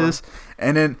got this.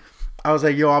 And then I was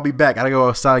like, yo, I'll be back. I gotta go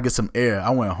outside and get some air. I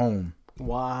went home.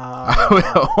 Wow. I went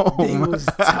home. They was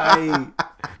tight.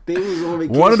 They was on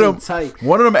vacation tight.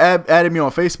 One of them added me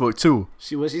on Facebook too.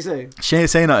 What she say? She ain't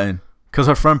say nothing because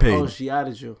her friend paid. Oh, she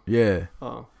added you. Yeah.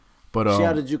 Oh. But she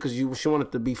added you because she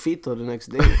wanted to be fito the next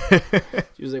day.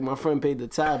 She was like, my friend paid the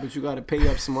tab, but you got to pay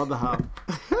up some other how.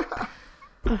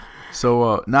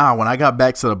 So when I got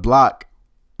back to the block,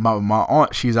 my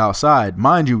aunt, she's outside.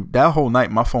 Mind you, that whole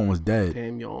night my phone was dead.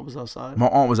 Damn, your aunt was outside. My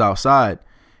aunt was outside,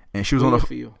 and she was waiting on the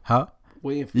for you. Huh?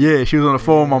 Waiting for you. Yeah, she was on the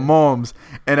phone with my mom's,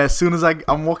 and as soon as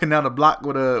I'm walking down the block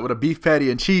with a beef patty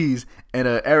and cheese and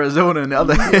a Arizona in the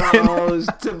other hand. Oh, it's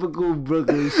typical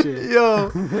Brooklyn shit. Yo,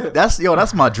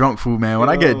 that's my drunk food, man. When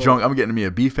I get drunk, I'm getting me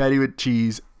a beef patty with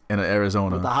cheese and an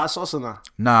Arizona. With the hot sauce or not?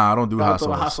 Nah, I don't do hot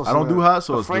sauce. I don't do hot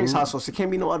sauce. Frank's hot sauce. It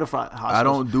can't be no other hot sauce. I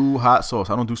don't do hot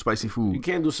sauce. I don't do spicy food. You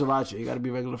can't do sriracha. You got to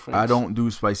be regular Frank's. I don't do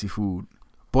spicy food.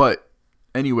 But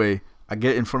anyway, I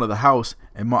get in front of the house,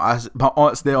 and my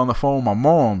aunt's there on the phone with my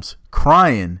mom's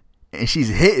crying, and she's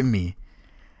hitting me.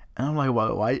 And I'm like,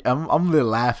 why? I'm a little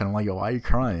laughing. I'm like, yo, why are you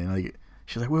crying? Like,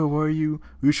 she's like, where were you?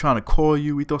 We were trying to call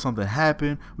you. We thought something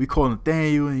happened. We called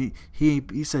Nathaniel, and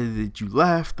he said that you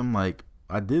left. I'm like,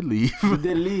 I did leave. You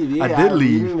did leave, yeah. I did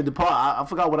leave. You didn't even depart. I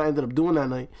forgot what I ended up doing that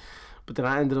night. But then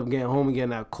I ended up getting home and getting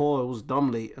that call. It was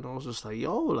dumb late. And I was just like,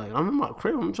 yo, like, I'm in my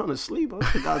crib. I'm trying to sleep. I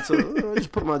forgot to I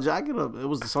just put my jacket up. It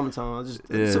was the summertime. I just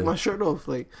took my shirt off.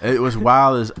 Like, it was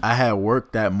wild as I had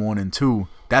work that morning, too.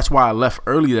 That's why I left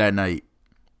early that night.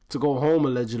 To go home,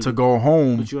 allegedly. To go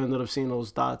home. But you ended up seeing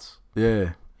those dots.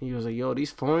 Yeah. And he was like, yo,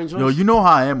 these foreign joints. Yo, you know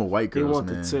how I am with white girls, they want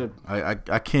man. the tip.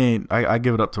 I can't. I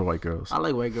give it up to white girls. I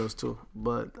like white girls, too.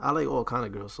 But I like all kind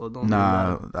of girls, so don't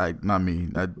not me.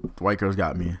 White girls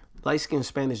got me. Light-skinned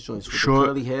Spanish joints with short, the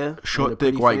curly hair. Short,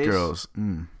 thick white face. girls.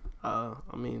 I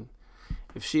mean,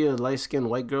 if she a light-skinned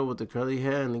white girl with the curly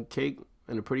hair and the cake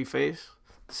and a pretty face,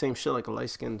 the same shit like a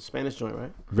light-skinned Spanish joint,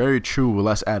 right? Very true, with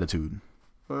less attitude.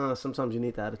 Sometimes you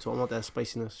need that attitude. I want that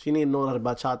spiciness. She need to know how to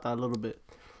bachata a little bit.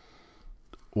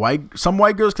 Some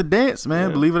white girls could dance, man.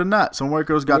 Yeah. Believe it or not, some white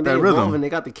girls got that rhythm. And they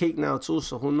got the cake now too,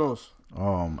 so who knows?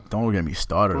 Don't get me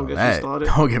started on that.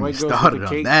 Don't get me started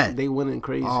on that. They winning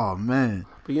crazy. Oh man.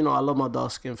 But you know, I love my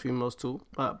dark skinned females too.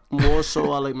 But more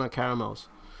so, I like my caramels.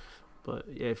 But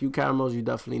yeah, if you caramels, you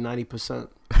definitely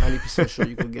 90% sure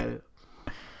you could get it.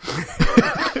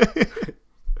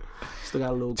 Still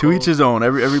got a little. To each his own.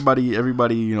 Everybody,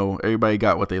 you know, everybody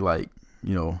got what they like,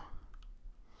 you know.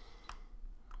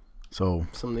 So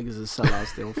some niggas are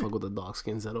sellouts. They don't fuck with the dark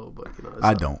skins at all. But you know,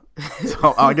 I don't.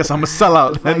 So I guess I'm a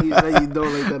sellout. The fact you say you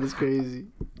don't like that is crazy.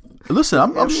 Listen,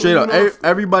 I'm straight up.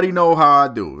 Everybody know how I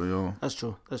do. You know. That's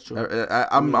true.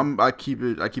 I keep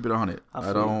it 100.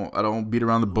 I don't beat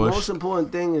around the bush. The most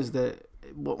important thing is that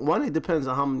one, it depends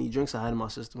on how many drinks I had in my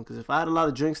system. Because if I had a lot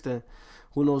of drinks, then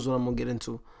who knows what I'm gonna get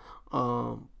into.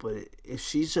 But if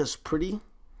she's just pretty,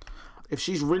 if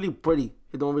she's really pretty,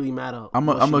 it don't really matter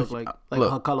what she look like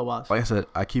her color wise. Like I said,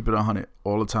 I keep it 100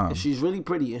 all the time. If she's really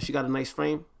pretty and she got a nice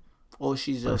frame, or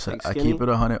she's just like skinny, I keep it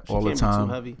 100 all the time. Be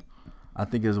too heavy. I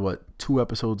think it's 2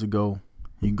 episodes ago.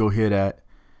 You can go hear that.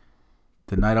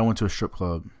 The night I went to a strip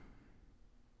club.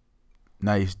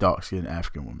 Nice dark skinned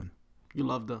African woman. You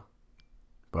loved her,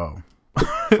 bro.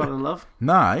 Fell in love?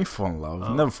 Nah, I ain't fall in love.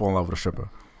 I never fall in love with a stripper.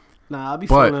 Nah, I be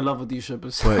falling in love with these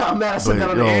strippers. I'm mad I said that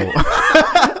on the air.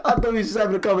 I thought we was just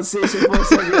having a conversation for a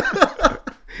second.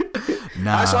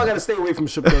 Nah. That's why I gotta stay away from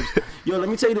strip clubs. Yo, let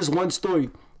me tell you this one story.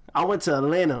 I went to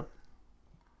Atlanta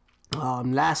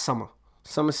last summer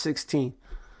 16.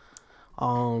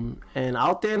 And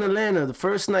out there in Atlanta, the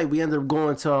first night we ended up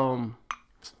going to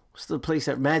what's the place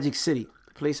at Magic City?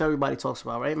 The place everybody talks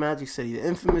about, right? Magic City, the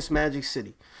infamous Magic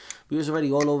City. We was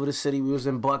already all over the city. We was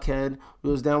in Buckhead.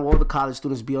 We was down where all the college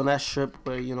students be on that strip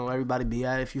where, you know, everybody be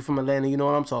at. If you from Atlanta, you know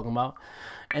what I'm talking about.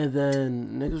 And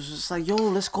then niggas was just like, yo,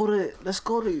 let's go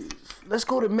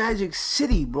to Magic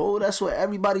City, bro. That's what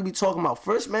everybody be talking about.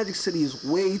 First, Magic City is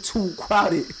way too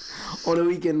crowded on a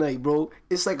weekend night, bro.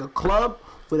 It's like a club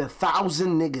with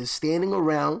 1,000 niggas standing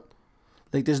around.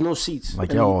 Like, there's no seats.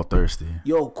 Like, y'all all thirsty.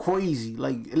 Yo, crazy.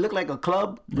 Like, it looked like a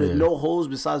club with no holes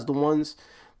besides the ones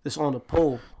that's on the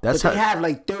pole. They have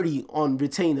like 30 on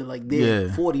retainer, like there,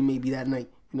 40 maybe that night.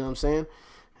 You know what I'm saying?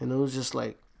 And it was just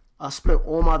like, I spent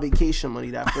all my vacation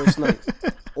money that first night.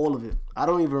 All of it. I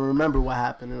don't even remember what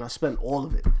happened, and I spent all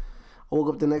of it. I woke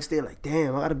up the next day like,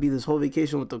 damn, I gotta be this whole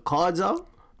vacation with the cards out.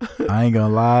 I ain't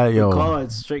gonna lie, yo.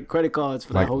 Cards, straight credit cards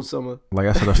for that whole summer. Like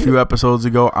I said a few episodes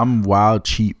ago, I'm wild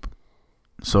cheap.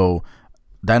 So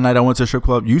that night I went to a strip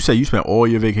club. You said you spent all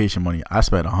your vacation money. I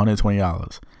spent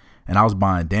 $120. And I was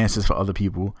buying dances for other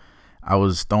people. I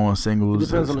was throwing singles. It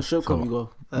depends on the strip club you go.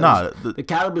 The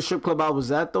caliber strip club I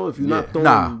was at, though, if you're not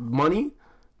throwing money,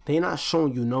 they not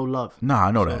showing you no love. Nah,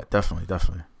 I know that.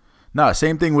 Definitely. Nah,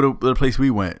 same thing with the place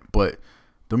we went. But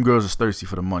them girls is thirsty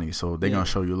for the money, so they going to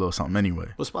show you a little something anyway.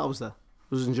 What spot was that?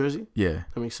 Was it in Jersey? Yeah.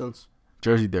 That makes sense.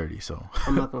 Jersey dirty, so.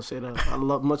 I'm not going to say that. I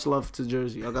love much love to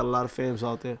Jersey. I got a lot of fans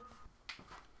out there.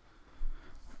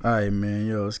 All right, man.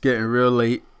 Yo, it's getting real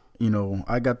late. You know,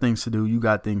 I got things to do. You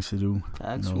got things to do.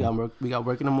 Facts. You know. We got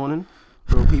work in the morning.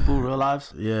 Real people, real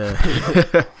lives. Yeah.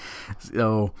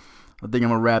 So, I think I'm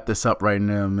going to wrap this up right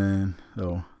now, man.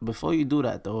 So. Before you do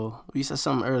that, though, you said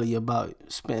something earlier about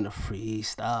spitting a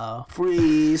freestyle.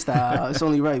 It's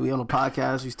only right. We on a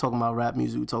podcast. We talking about rap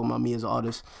music. We talking about me as an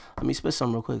artist. Let me spit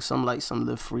something real quick. Some light, some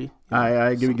live free. All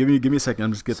right. Give me a second.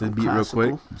 I'm just get the beat real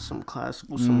quick. Some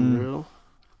classical, some real.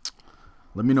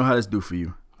 Let me know how this do for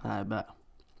you. All right, bet.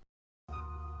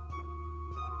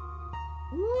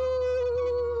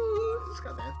 Just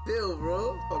got that feel,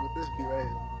 bro. Fuck with this beat right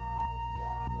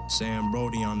here. Sam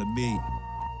Brody on the beat.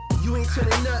 You ain't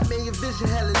turning up, man, your vision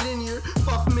hella linear.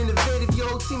 Far from innovative, your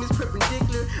whole team is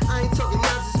perpendicular. I ain't talking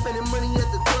nonsense, spending money at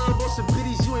the club. On some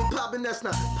biddies, you ain't popping, that's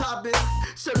not popping.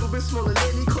 Circle been smaller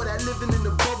lately, call that living in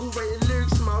the bubble. Writing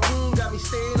lyrics in my room, got me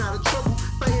staying out of trouble.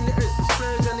 Fighting the earth to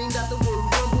splurge, I named out the word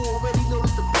rumble. Already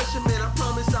noticed the pressure, man, I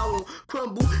promise I won't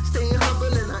crumble. Staying humble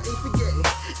and I ain't forgetting.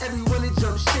 Everyone to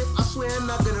jump ship, I swear I'm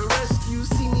not gonna rescue.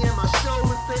 See me at my show,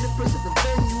 inflated press at the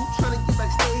venue. Trying to get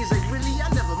backstage, like really, I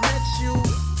never met you.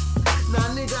 Nah,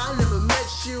 nigga, I never met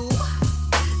you.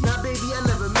 Nah, baby, I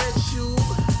never met you.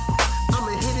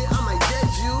 I'ma hit it, I might dead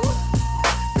you.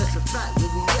 That's a fact, where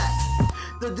we at?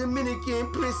 The Dominican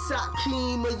Prince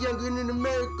Hakeem, a youngin' in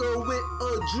America with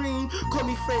a dream. Call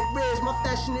me Frank Reyes, my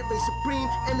passionate race supreme.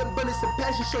 And abundance of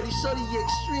passion, shorty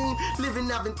extreme.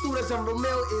 Living aventuras, I'm Romeo,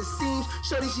 it seems.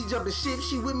 Shorty, she jumping ship,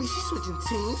 she with me, she switching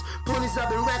teams. Ponies, I've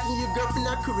been racking your girlfriend,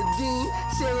 I could redeem.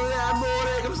 Cielo de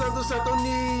amore, comme santo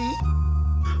ni.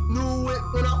 Knew it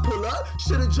when I pull up.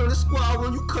 Should've joined the squad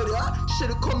when you cut up.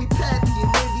 Should've called me Patty and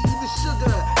maybe even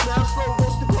Sugar. Now I'm slow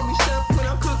roasted, call me Chef when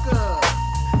I cook up.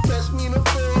 Catch me in a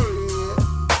foreign.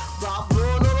 Ralph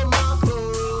Lauren all of my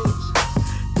clothes.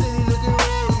 Diddy looking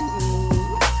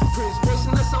rolling. Prince voice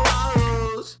and that's how I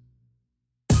rose.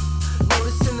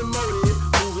 Noticing the motive.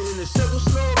 Moving in a circle,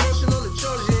 slow motion on the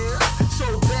Trojan.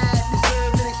 So bad,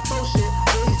 deserve an explosion.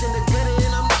 Raise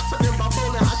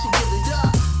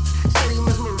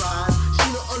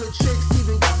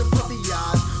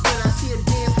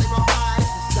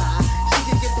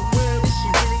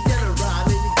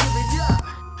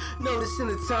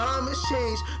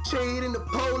change. Trade in the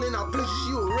pole and I'll purchase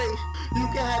you a race. You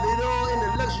can have it all in a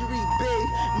luxury bay.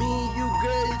 Me and you,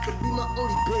 girl, you could be my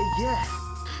only babe, yeah.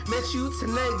 Met you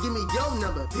tonight, give me your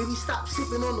number. Baby, stop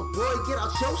sleeping on the boy, get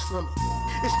out your slumber.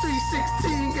 It's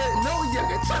 316, getting no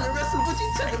younger. Tryna wrestle with you,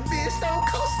 tryna be a stone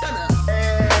cold stunner.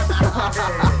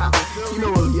 You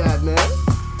know where we at, man.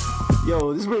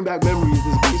 Yo, this bring back memories,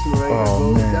 this basement right here,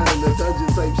 bro. Man. Down in the dungeon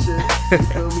type shit. You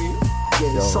feel me?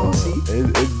 Getting saucy.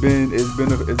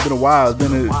 It's been a while. It's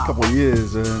been a couple of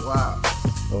years. Wow.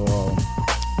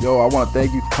 Yo, I want to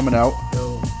thank you for coming out.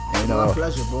 Yo, and, my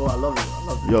pleasure, bro. I love it.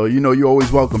 Yo, you know you're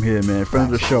always welcome here, man. Friend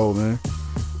of the show, man.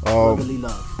 Really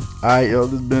love. All right, yo,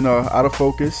 this has been Out of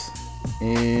Focus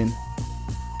and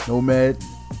Nomad.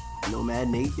 Nomad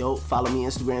Nate. Yo, follow me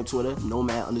Instagram, Twitter,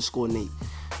 Nomad_Nate.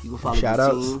 You can follow Shout the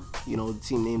outs. team. You know, the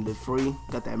team named it free.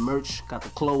 Got that merch, got the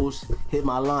clothes. Hit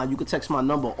my line. You can text my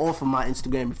number off of my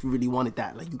Instagram if you really wanted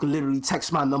that. Like, you can literally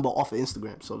text my number off of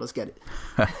Instagram. So let's get it.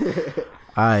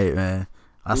 All right, man.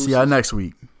 I'll see y'all next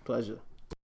week. Pleasure.